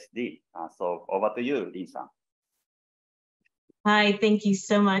 IISD. So over to you, Lin-san. Hi, thank you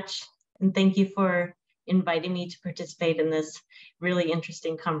so much. And thank you for inviting me to participate in this really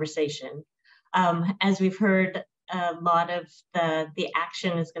interesting conversation. As we've heard, a lot of the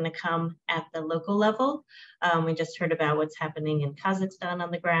action is going to come at the local level. We just heard about what's happening in Kazakhstan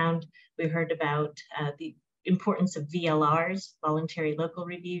on the ground. We heard about the importance of VLRs, voluntary local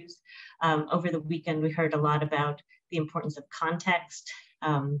reviews. Over the weekend, we heard a lot about the importance of context,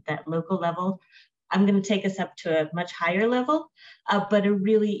 that local level. I'm going to take us up to a much higher level, but a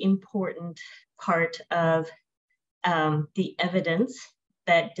really important part of the evidence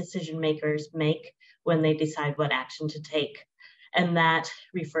that decision makers make when they decide what action to take. And that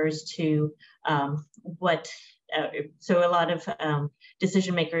refers to so a lot of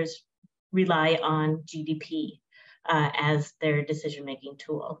decision makers rely on GDP as their decision-making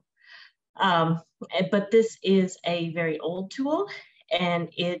tool. But this is a very old tool, and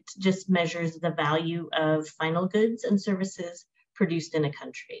it just measures the value of final goods and services produced in a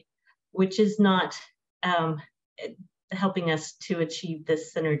country, which is not helping us to achieve the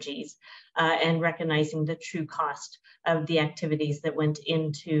synergies and recognizing the true cost of the activities that went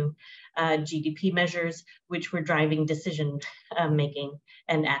into GDP measures, which were driving decision making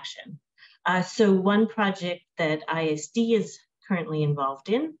and action. So one project that ISD is currently involved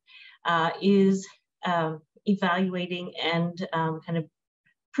in is evaluating and kind of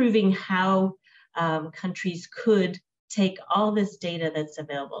proving how countries could take all this data that's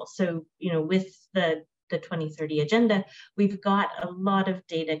available. So, you know, with the 2030 agenda, we've got a lot of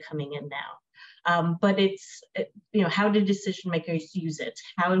data coming in now. But it's, you know, how do decision makers use it?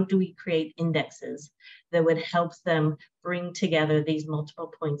 How do we create indexes that would help them bring together these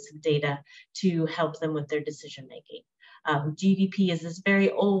multiple points of data to help them with their decision making? GDP is this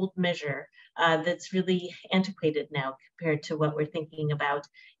very old measure that's really antiquated now compared to what we're thinking about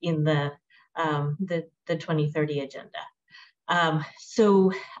in the 2030 agenda.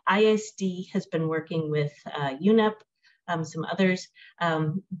 So ISD has been working with UNEP, some others,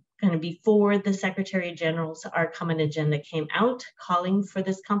 kind of before the Secretary General's Our Common Agenda came out, calling for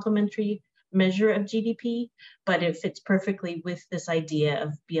this complementary measure of GDP, but it fits perfectly with this idea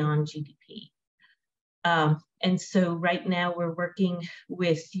of beyond GDP. And so right now we're working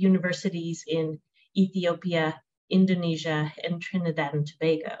with universities in Ethiopia, Indonesia, and Trinidad and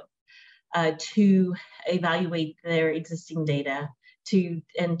Tobago to evaluate their existing data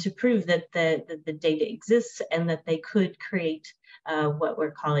and to prove that the data exists and that they could create what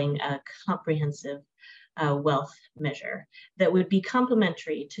we're calling a comprehensive wealth measure that would be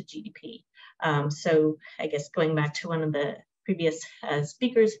complementary to GDP. So I guess going back to one of the previous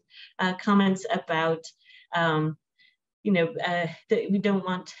speakers' comments about, you know, that we don't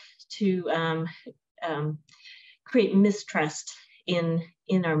want to create mistrust in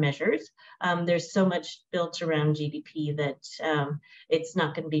our measures. There's so much built around GDP that it's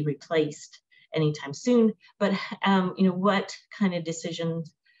not going to be replaced anytime soon. But you know, what kind of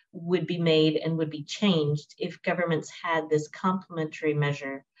decisions would be made and would be changed if governments had this complementary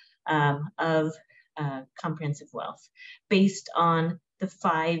measure of comprehensive wealth based on the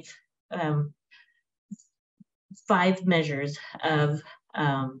five measures of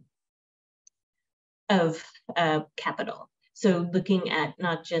capital. So looking at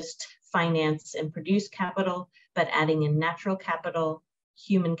not just finance and produce capital, but adding in natural capital,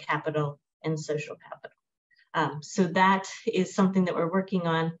 human capital, and social capital. So that is something that we're working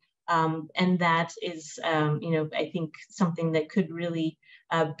on. And that is, you know, I think something that could really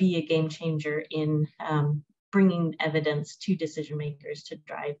be a game changer in bringing evidence to decision makers to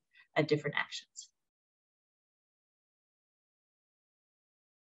drive different actions.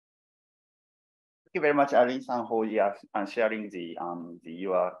 Thank you very much, Lin-san, for sharing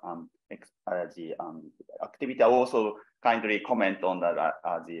your activity. I also kindly comment on the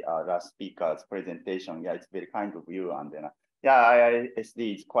last speaker's presentation. Yeah, it's very kind of you. And then, yeah,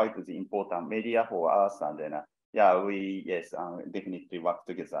 IISD is quite the important media for us. And then, yeah, we definitely work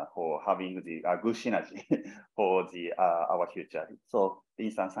together for having the good synergy for our future. So,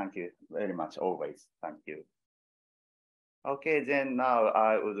 Lin-san, thank you very much. Always, thank you. Okay, then now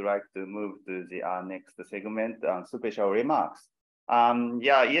I would like to move to the next segment, special remarks.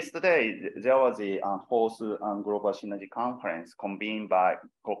 Yeah, yesterday there was a fourth Global Synergy Conference convened by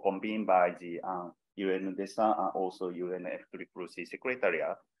the UN DESA and also UN HLPF2023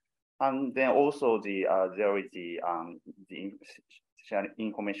 Secretariat. And then also there is the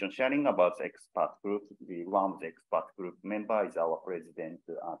information sharing about the expert group. One of the expert group member is our president,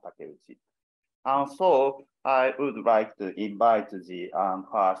 Takeuchi. So I would like to invite the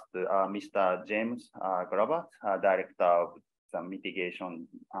first Mr. James Glover, Director of the Mitigation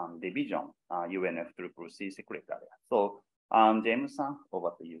Division, UNFCCC Secretariat. So James-san,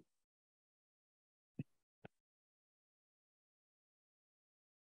 over to you.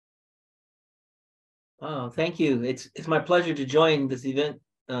 Oh, thank you. It's my pleasure to join this event,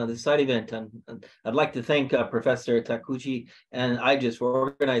 this side event. I'd like to thank Professor Takuchi and IGES for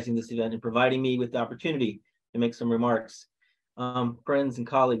organizing this event and providing me with the opportunity to make some remarks. Friends and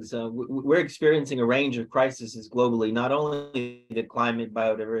colleagues, we're experiencing a range of crises globally, not only the climate,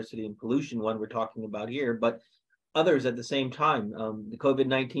 biodiversity, and pollution one we're talking about here, but others at the same time. The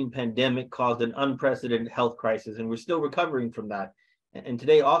COVID-19 pandemic caused an unprecedented health crisis, and we're still recovering from that. And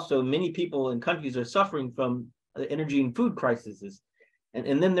today also, many people and countries are suffering from energy and food crises.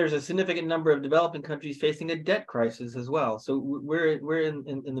 And then there's a significant number of developing countries facing a debt crisis as well. So we're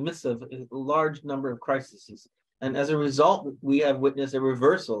in the midst of a large number of crises. And as a result, we have witnessed a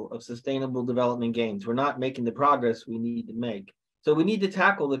reversal of sustainable development gains. We're not making the progress we need to make. So we need to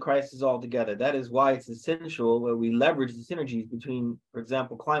tackle the crisis altogether. That is why it's essential where we leverage the synergies between, for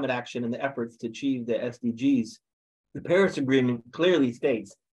example, climate action and the efforts to achieve the SDGs. The Paris Agreement clearly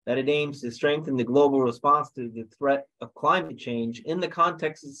states that it aims to strengthen the global response to the threat of climate change in the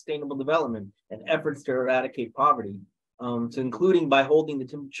context of sustainable development and efforts to eradicate poverty, so including by holding the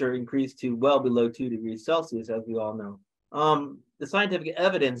temperature increase to well below 2 degrees Celsius, as we all know. The scientific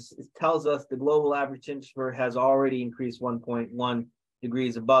evidence tells us the global average temperature has already increased 1.1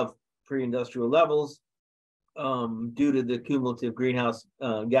 degrees above pre-industrial levels due to the cumulative greenhouse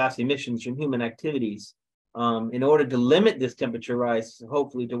gas emissions from human activities. In order to limit this temperature rise,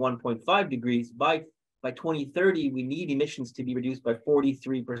 hopefully to 1.5 degrees, by 2030, we need emissions to be reduced by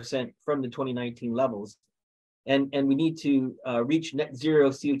 43% from the 2019 levels. And we need to reach net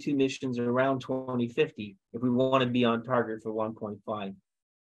zero CO2 emissions around 2050 if we want to be on target for 1.5.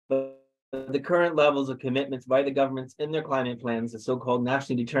 But the current levels of commitments by the governments in their climate plans, the so-called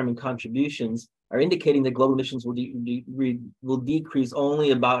nationally determined contributions, are indicating that global emissions will decrease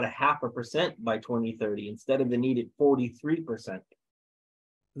only about 0.5% by 2030 instead of the needed 43%.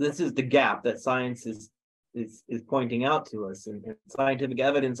 This is the gap that science is pointing out to us, and scientific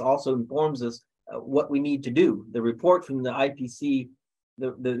evidence also informs us what we need to do. The report from the IPC,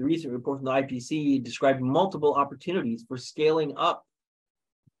 the recent report from the IPC described multiple opportunities for scaling up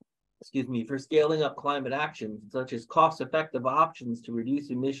climate action, such as cost-effective options to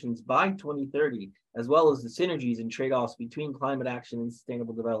reduce emissions by 2030, as well as the synergies and trade-offs between climate action and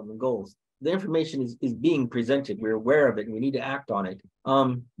sustainable development goals. The information is being presented. We're aware of it, and we need to act on it.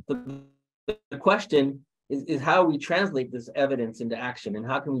 The question is how we translate this evidence into action, and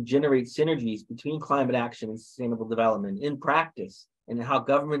how can we generate synergies between climate action and sustainable development in practice, and how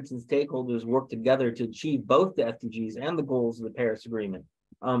governments and stakeholders work together to achieve both the SDGs and the goals of the Paris Agreement.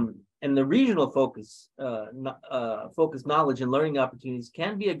 And the regional focused knowledge and learning opportunities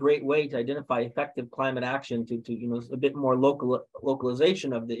can be a great way to identify effective climate action to a bit more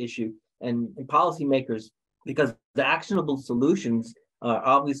localization of the issue and policymakers, because the actionable solutions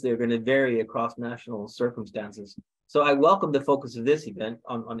obviously are going to vary across national circumstances. So I welcome the focus of this event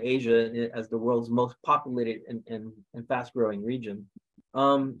on Asia as the world's most populated and fast-growing region.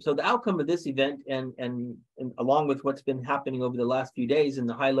 So the outcome of this event and along with what's been happening over the last few days in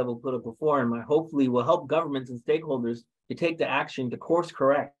the high-level political forum, I hopefully will help governments and stakeholders to take the action to course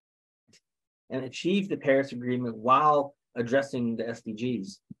correct and achieve the Paris Agreement while addressing the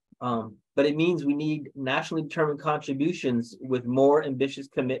SDGs. But it means we need nationally determined contributions with more ambitious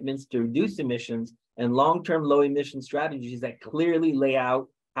commitments to reduce emissions and long-term low emission strategies that clearly lay out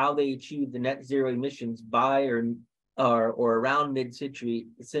how they achieve the net zero emissions by or around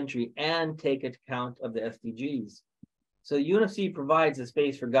mid-century and take account of the SDGs. So UNFC provides a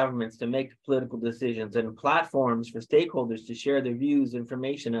space for governments to make political decisions and platforms for stakeholders to share their views,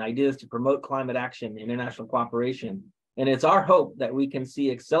 information, and ideas to promote climate action, international cooperation. And it's our hope that we can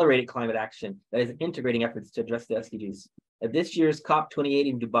see accelerated climate action that is integrating efforts to address the SDGs. At this year's COP28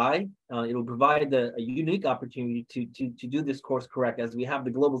 in Dubai, it will provide a unique opportunity to do this course correct, as we have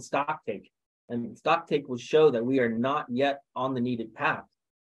the global stocktake. And stocktake will show that we are not yet on the needed path.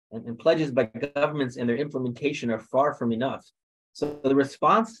 And pledges by governments and their implementation are far from enough. So the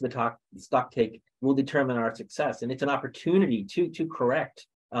response to the stocktake will determine our success. And it's an opportunity to correct,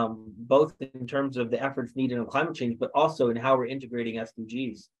 both in terms of the efforts needed on climate change, but also in how we're integrating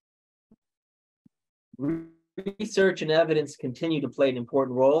SDGs. Research and evidence continue to play an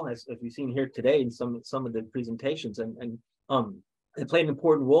important role, as we've seen here today in some of the presentations, and they play an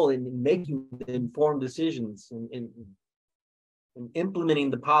important role in making informed decisions in implementing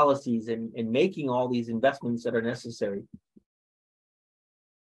the policies and making all these investments that are necessary.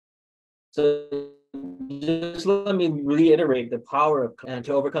 So just let me reiterate the power of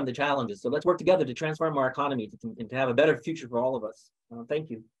to overcome the challenges. So let's work together to transform our economy and to have a better future for all of us. Thank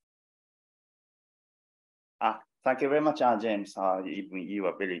you. Thank you very much, James. Even you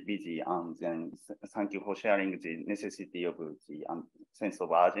are very busy, and then thank you for sharing the necessity of the sense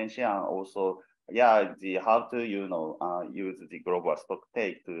of urgency, and also, yeah, the how to use the global stock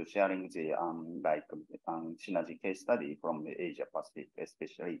take to sharing the synergy case study from the Asia Pacific,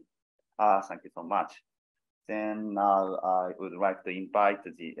 especially. Thank you so much. Then I would like to invite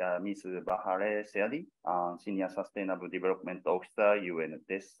the Ms. Bahare Seadi, Senior Sustainable Development Officer, UN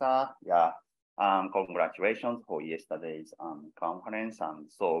DESA. Yeah. Congratulations for yesterday's conference. And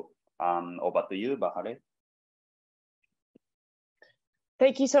so over to you, Bahare.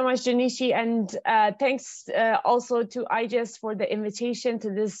 Thank you so much, Junichi. And thanks also to IGES for the invitation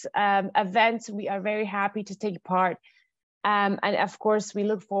to this event. We are very happy to take part. And of course, we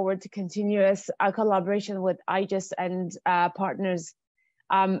look forward to continuous collaboration with IGES and partners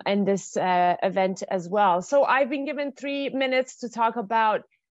in this event as well. So I've been given 3 minutes to talk about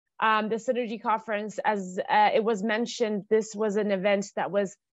the Synergy Conference. As it was mentioned, this was an event that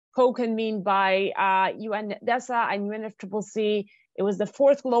was co-convened by UN DESA and UNFCCC. It was the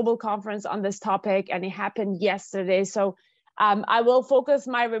 4th global conference on this topic, and it happened yesterday. So I will focus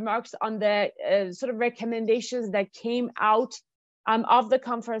my remarks on the sort of recommendations that came out of the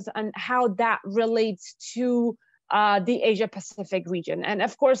conference and how that relates to the Asia Pacific region. And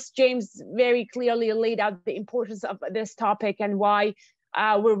of course, James very clearly laid out the importance of this topic and why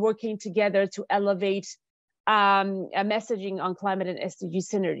we're working together to elevate a messaging on climate and SDG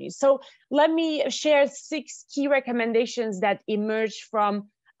synergies. So let me share 6 key recommendations that emerged from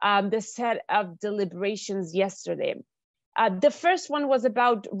the set of deliberations yesterday. The first one was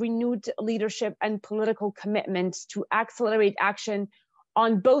about renewed leadership and political commitment to accelerate action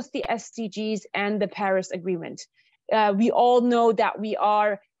on both the SDGs and the Paris Agreement. We all know that we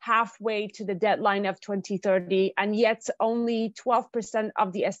are halfway to the deadline of 2030, and yet only 12%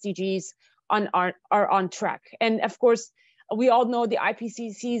 of the SDGs are on track. And of course, we all know the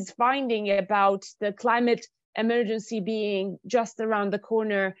IPCC's finding about the climate emergency being just around the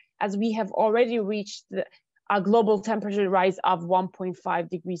corner, as we have already reached a global temperature rise of 1.5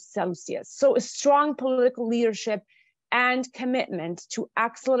 degrees Celsius. So a strong political leadership and commitment to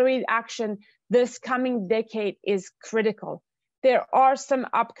accelerate action this coming decade is critical. There are some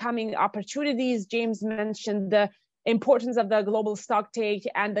upcoming opportunities. James mentioned the importance of the global stocktake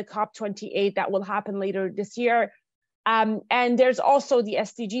and the COP28 that will happen later this year. And there's also the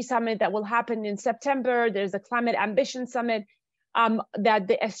SDG Summit that will happen in September. There's the Climate Ambition Summit that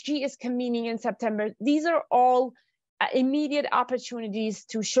the SG is convening in September. These are all immediate opportunities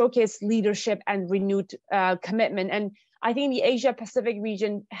to showcase leadership and renewed commitment. And I think the Asia Pacific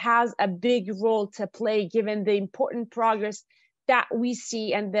region has a big role to play, given the important progress that we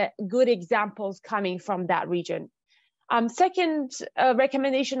see and the good examples coming from that region. Second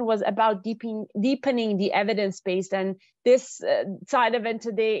recommendation was about deepening the evidence base, and this side event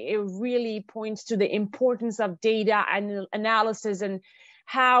today, it really points to the importance of data and analysis and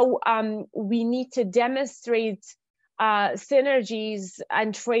how we need to demonstrate synergies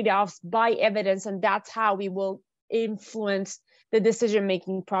and trade-offs by evidence, and that's how we will influence the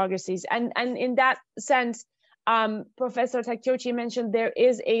decision-making progresses. And in that sense, Professor Takeuchi mentioned there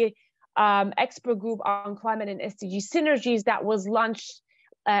is a expert group on climate and SDG synergies that was launched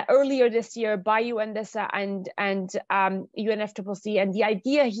earlier this year by UN DESA and UNFCCC. And the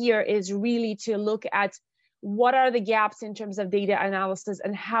idea here is really to look at what are the gaps in terms of data analysis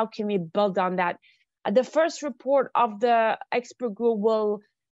and how can we build on that. The first report of the expert group will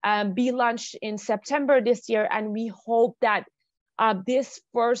be launched in September this year, and we hope that this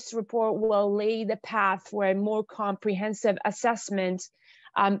first report will lay the path for a more comprehensive assessment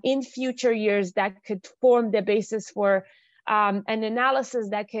in future years that could form the basis for an analysis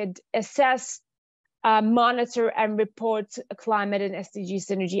that could assess, monitor, and report climate and SDG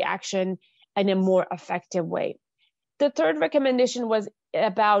synergy action in a more effective way. The third recommendation was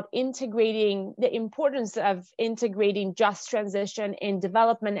about integrating the importance of integrating just transition in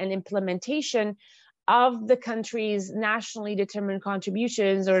development and implementation of the country's nationally determined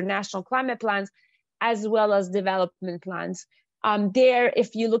contributions or national climate plans, as well as development plans. There,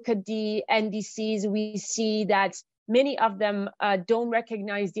 if you look at the NDCs, we see that many of them don't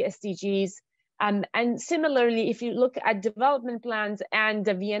recognize the SDGs. And similarly, if you look at development plans and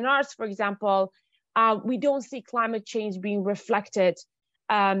the VNRs, for example, we don't see climate change being reflected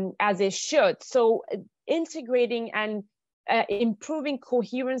as it should. So integrating and improving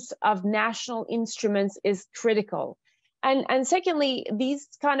coherence of national instruments is critical. And secondly, these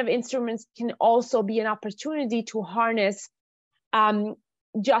kind of instruments can also be an opportunity to harness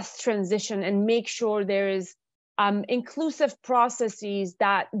just transition and make sure there is inclusive processes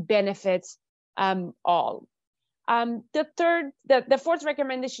that benefit all. The fourth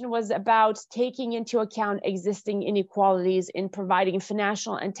recommendation was about taking into account existing inequalities in providing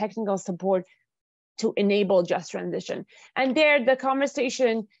financial and technical support to enable just transition. And there, the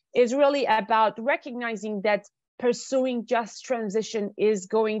conversation is really about recognizing that pursuing just transition is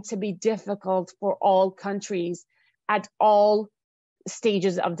going to be difficult for all countries at all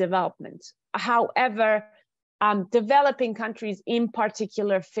stages of development. However, developing countries in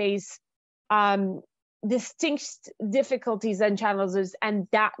particular face distinct difficulties and challenges, and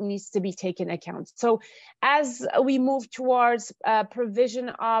that needs to be taken account. So as we move towards provision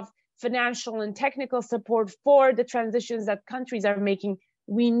of financial and technical support for the transitions that countries are making,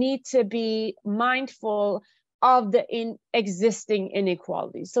 we need to be mindful of the existing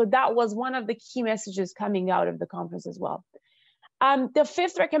inequalities. So that was one of the key messages coming out of the conference as well. The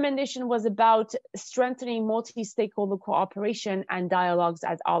fifth recommendation was about strengthening multi-stakeholder cooperation and dialogues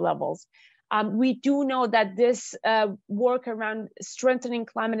at all levels. We do know that this work around strengthening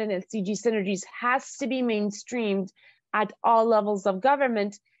climate and SDG synergies has to be mainstreamed at all levels of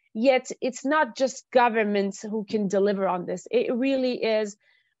government, yet it's not just governments who can deliver on this. It really is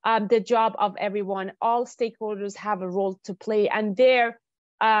the job of everyone. All stakeholders have a role to play, and there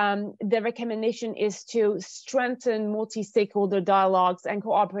the recommendation is to strengthen multi-stakeholder dialogues and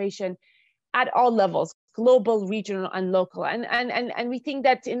cooperation at all levels, global, regional, and local. And we think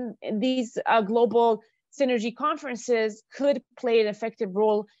that in these global synergy conferences could play an effective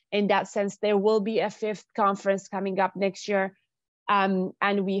role in that sense. There will be a fifth conference coming up next year, and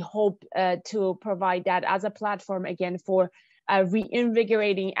we hope to provide that as a platform again for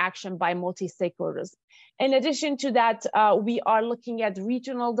reinvigorating action by multi-stakeholders. In addition to that, we are looking at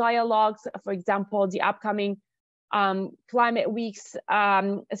regional dialogues. For example, the upcoming climate weeks,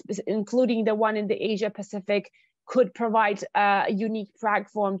 including the one in the Asia Pacific, could provide a unique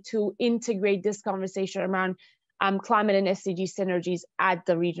platform to integrate this conversation around climate and SDG synergies at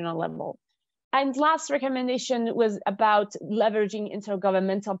the regional level. And last recommendation was about leveraging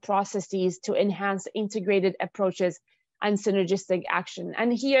intergovernmental processes to enhance integrated approaches and synergistic action.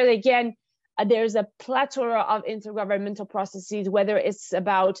 And here again, there's a plethora of intergovernmental processes, whether it's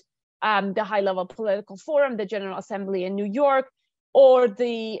about the high-level political forum, the General Assembly in New York, or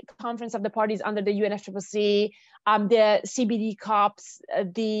the Conference of the Parties under the UNFCCC, the CBD COPs,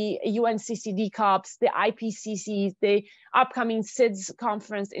 the UNCCD COPs, the IPCCs, the upcoming SIDS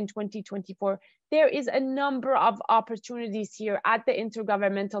conference in 2024. There is a number of opportunities here at the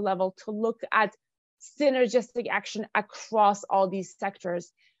intergovernmental level to look at synergistic action across all these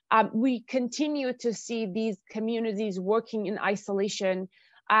sectors. We continue to see these communities working in isolation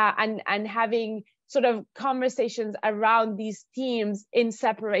and having sort of conversations around these themes in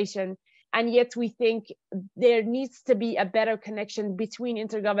separation. And yet we think there needs to be a better connection between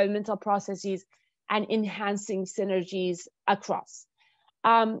intergovernmental processes and enhancing synergies across.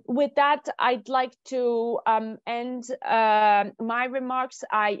 With that, I'd like to end my remarks.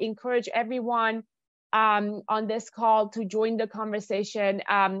 I encourage everyone on this call to join the conversation.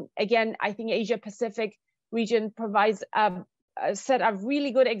 Again, I think Asia Pacific region provides a set of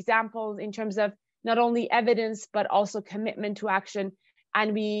really good examples in terms of not only evidence, but also commitment to action.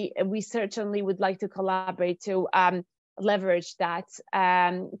 And we certainly would like to collaborate to leverage that.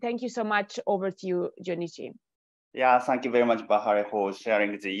 Thank you so much. Over to you, Junichi. Yeah, thank you very much, Bahare, for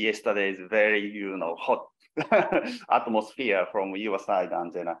sharing the yesterday's very, hot atmosphere from your side.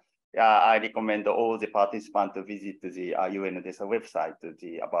 And yeah, I recommend all the participants to visit the UN website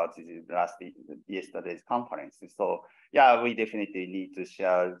about yesterday's conference. So yeah, we definitely need to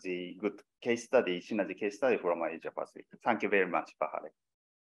share the good case study, synergy case study from Asia Pacific. Thank you very much, Bahare.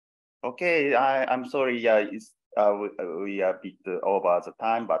 Okay, I'm sorry, we are a bit over the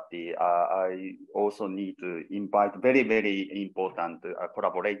time, but I also need to invite very, very important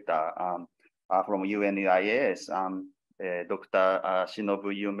collaborator from UNIS, Dr.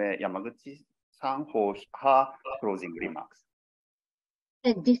 Shinobu Yume Yamaguchi-san, for her closing remarks.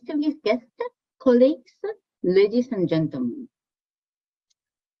 Distinguished guests, colleagues, ladies and gentlemen.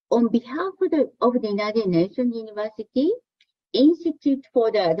 On behalf of the United Nations University Institute for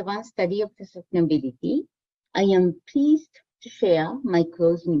the Advanced Study of Sustainability, I am pleased to share my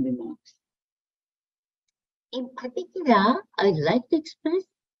closing remarks. In particular, I'd like to express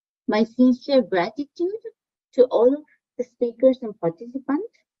my sincere gratitude to all of the speakers and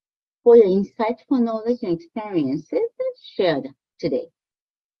participants for your insightful knowledge and experiences shared today.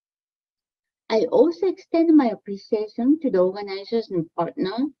 I also extend my appreciation to the organizers and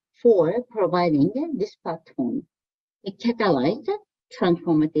partners for providing this platform to catalyze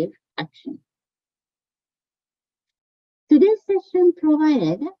transformative action. Today's session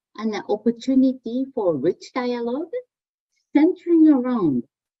provided an opportunity for rich dialogue centering around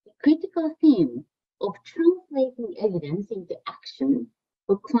the critical theme of translating evidence into action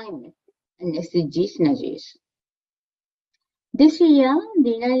for climate and SDG synergies. This year, the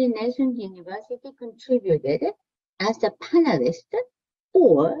United Nations University contributed as a panelist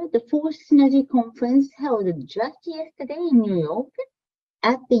for the fourth Synergy Conference held just yesterday in New York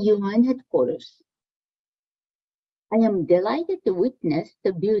at the UN headquarters. I am delighted to witness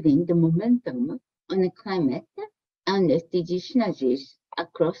the building the momentum on the climate and SDG synergies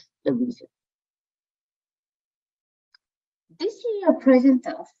across the region. This year presents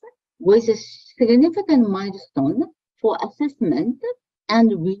us with a significant milestone for assessment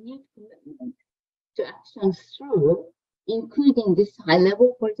and renewed commitment to action through, including this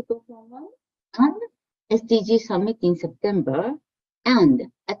high-level political forum and SDG Summit in September and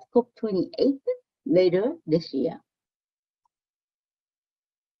at COP28 later this year.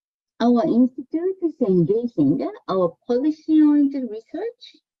 Our institute is engaging our policy-oriented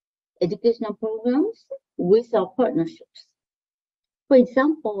research, educational programs with our partnerships. For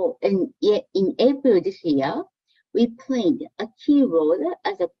example, in April this year, we played a key role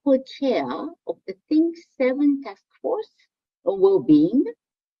as a co-chair of the Think 7 Task Force on Well-being,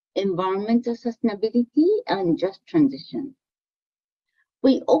 Environmental Sustainability, and Just Transition.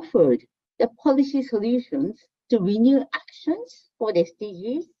 We offered the policy solutions to renew actions for the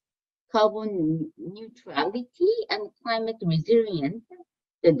SDGs, carbon neutrality, and climate resilient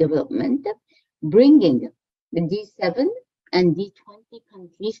development, bringing the G7 and G20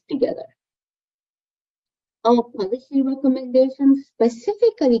 countries together. Our policy recommendations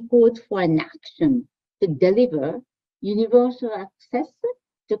specifically called for an action to deliver universal access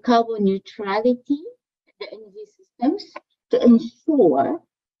to carbon neutrality in the energy systems to ensure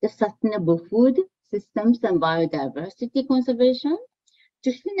the sustainable food systems and biodiversity conservation,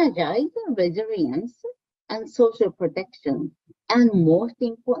 to synergize resilience and social protection, and most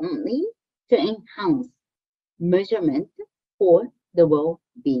importantly, to enhance measurement for the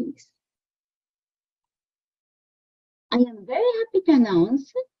well-being. I am very happy to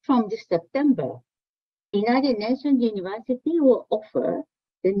announce from this September, the United Nations University will offer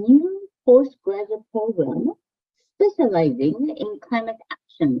the new postgraduate program specializing in climate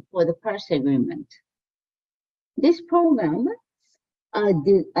action for the Paris Agreement. This program are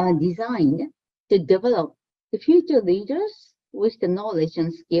designed to develop the future leaders with the knowledge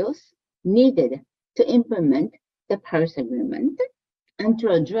and skills needed to implement the Paris Agreement and to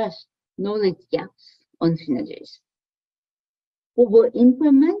address knowledge gaps on synergies. We will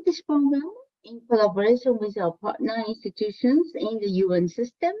implement this program in collaboration with our partner institutions in the UN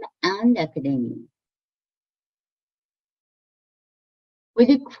system and academia. We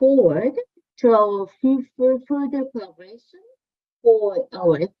look forward to our further collaboration for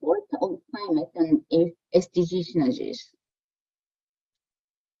our effort on climate and SDG synergies.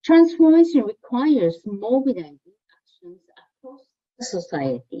 Transformation requires mobilizing actions across the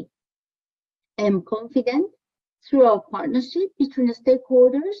society. I am confident through our partnership between the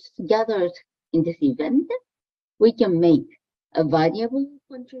stakeholders gathered in this event, we can make a valuable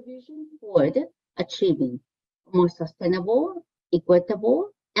contribution toward achieving a more sustainable, equitable,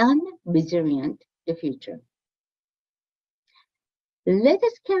 and resilient future. Let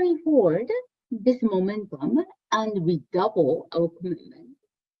us carry forward this momentum and redouble our commitment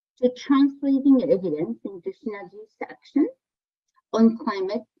to translating evidence into synergies action on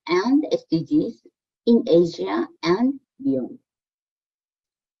climate and SDGs in Asia and beyond.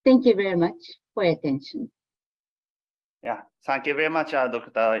 Thank you very much for your attention. Yeah, thank you very much,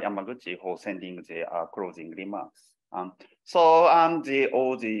 Dr. Yamaguchi, for sending the closing remarks. All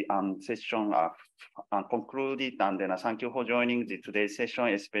the session concluded, and then thank you for joining today's session,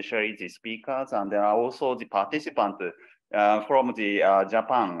 especially the speakers, and then also the participants from the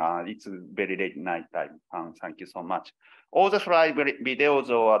Japan. It's very late night time. Thank you so much. All the slide videos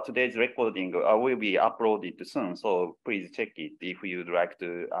or today's recording will be uploaded soon, so please check it if you'd like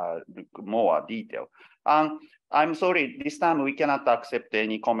to look more detail. I'm sorry, this time we cannot accept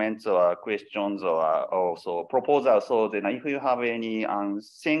any comments or questions or also proposals. So then if you have any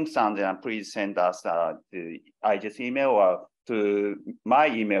things, and then please send us the IGS email or to my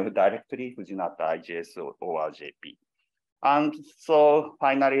email directly, fujinata@igs.org.jp. And so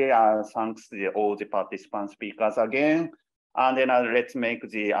finally, thanks to all the participant speakers again. And then let's make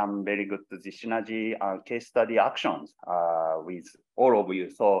the very good the synergy case study actions with all of you.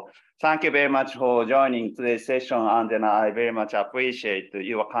 So thank you very much for joining today's session, and then I very much appreciate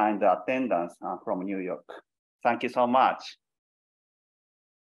your kind attendance from New York. Thank you so much.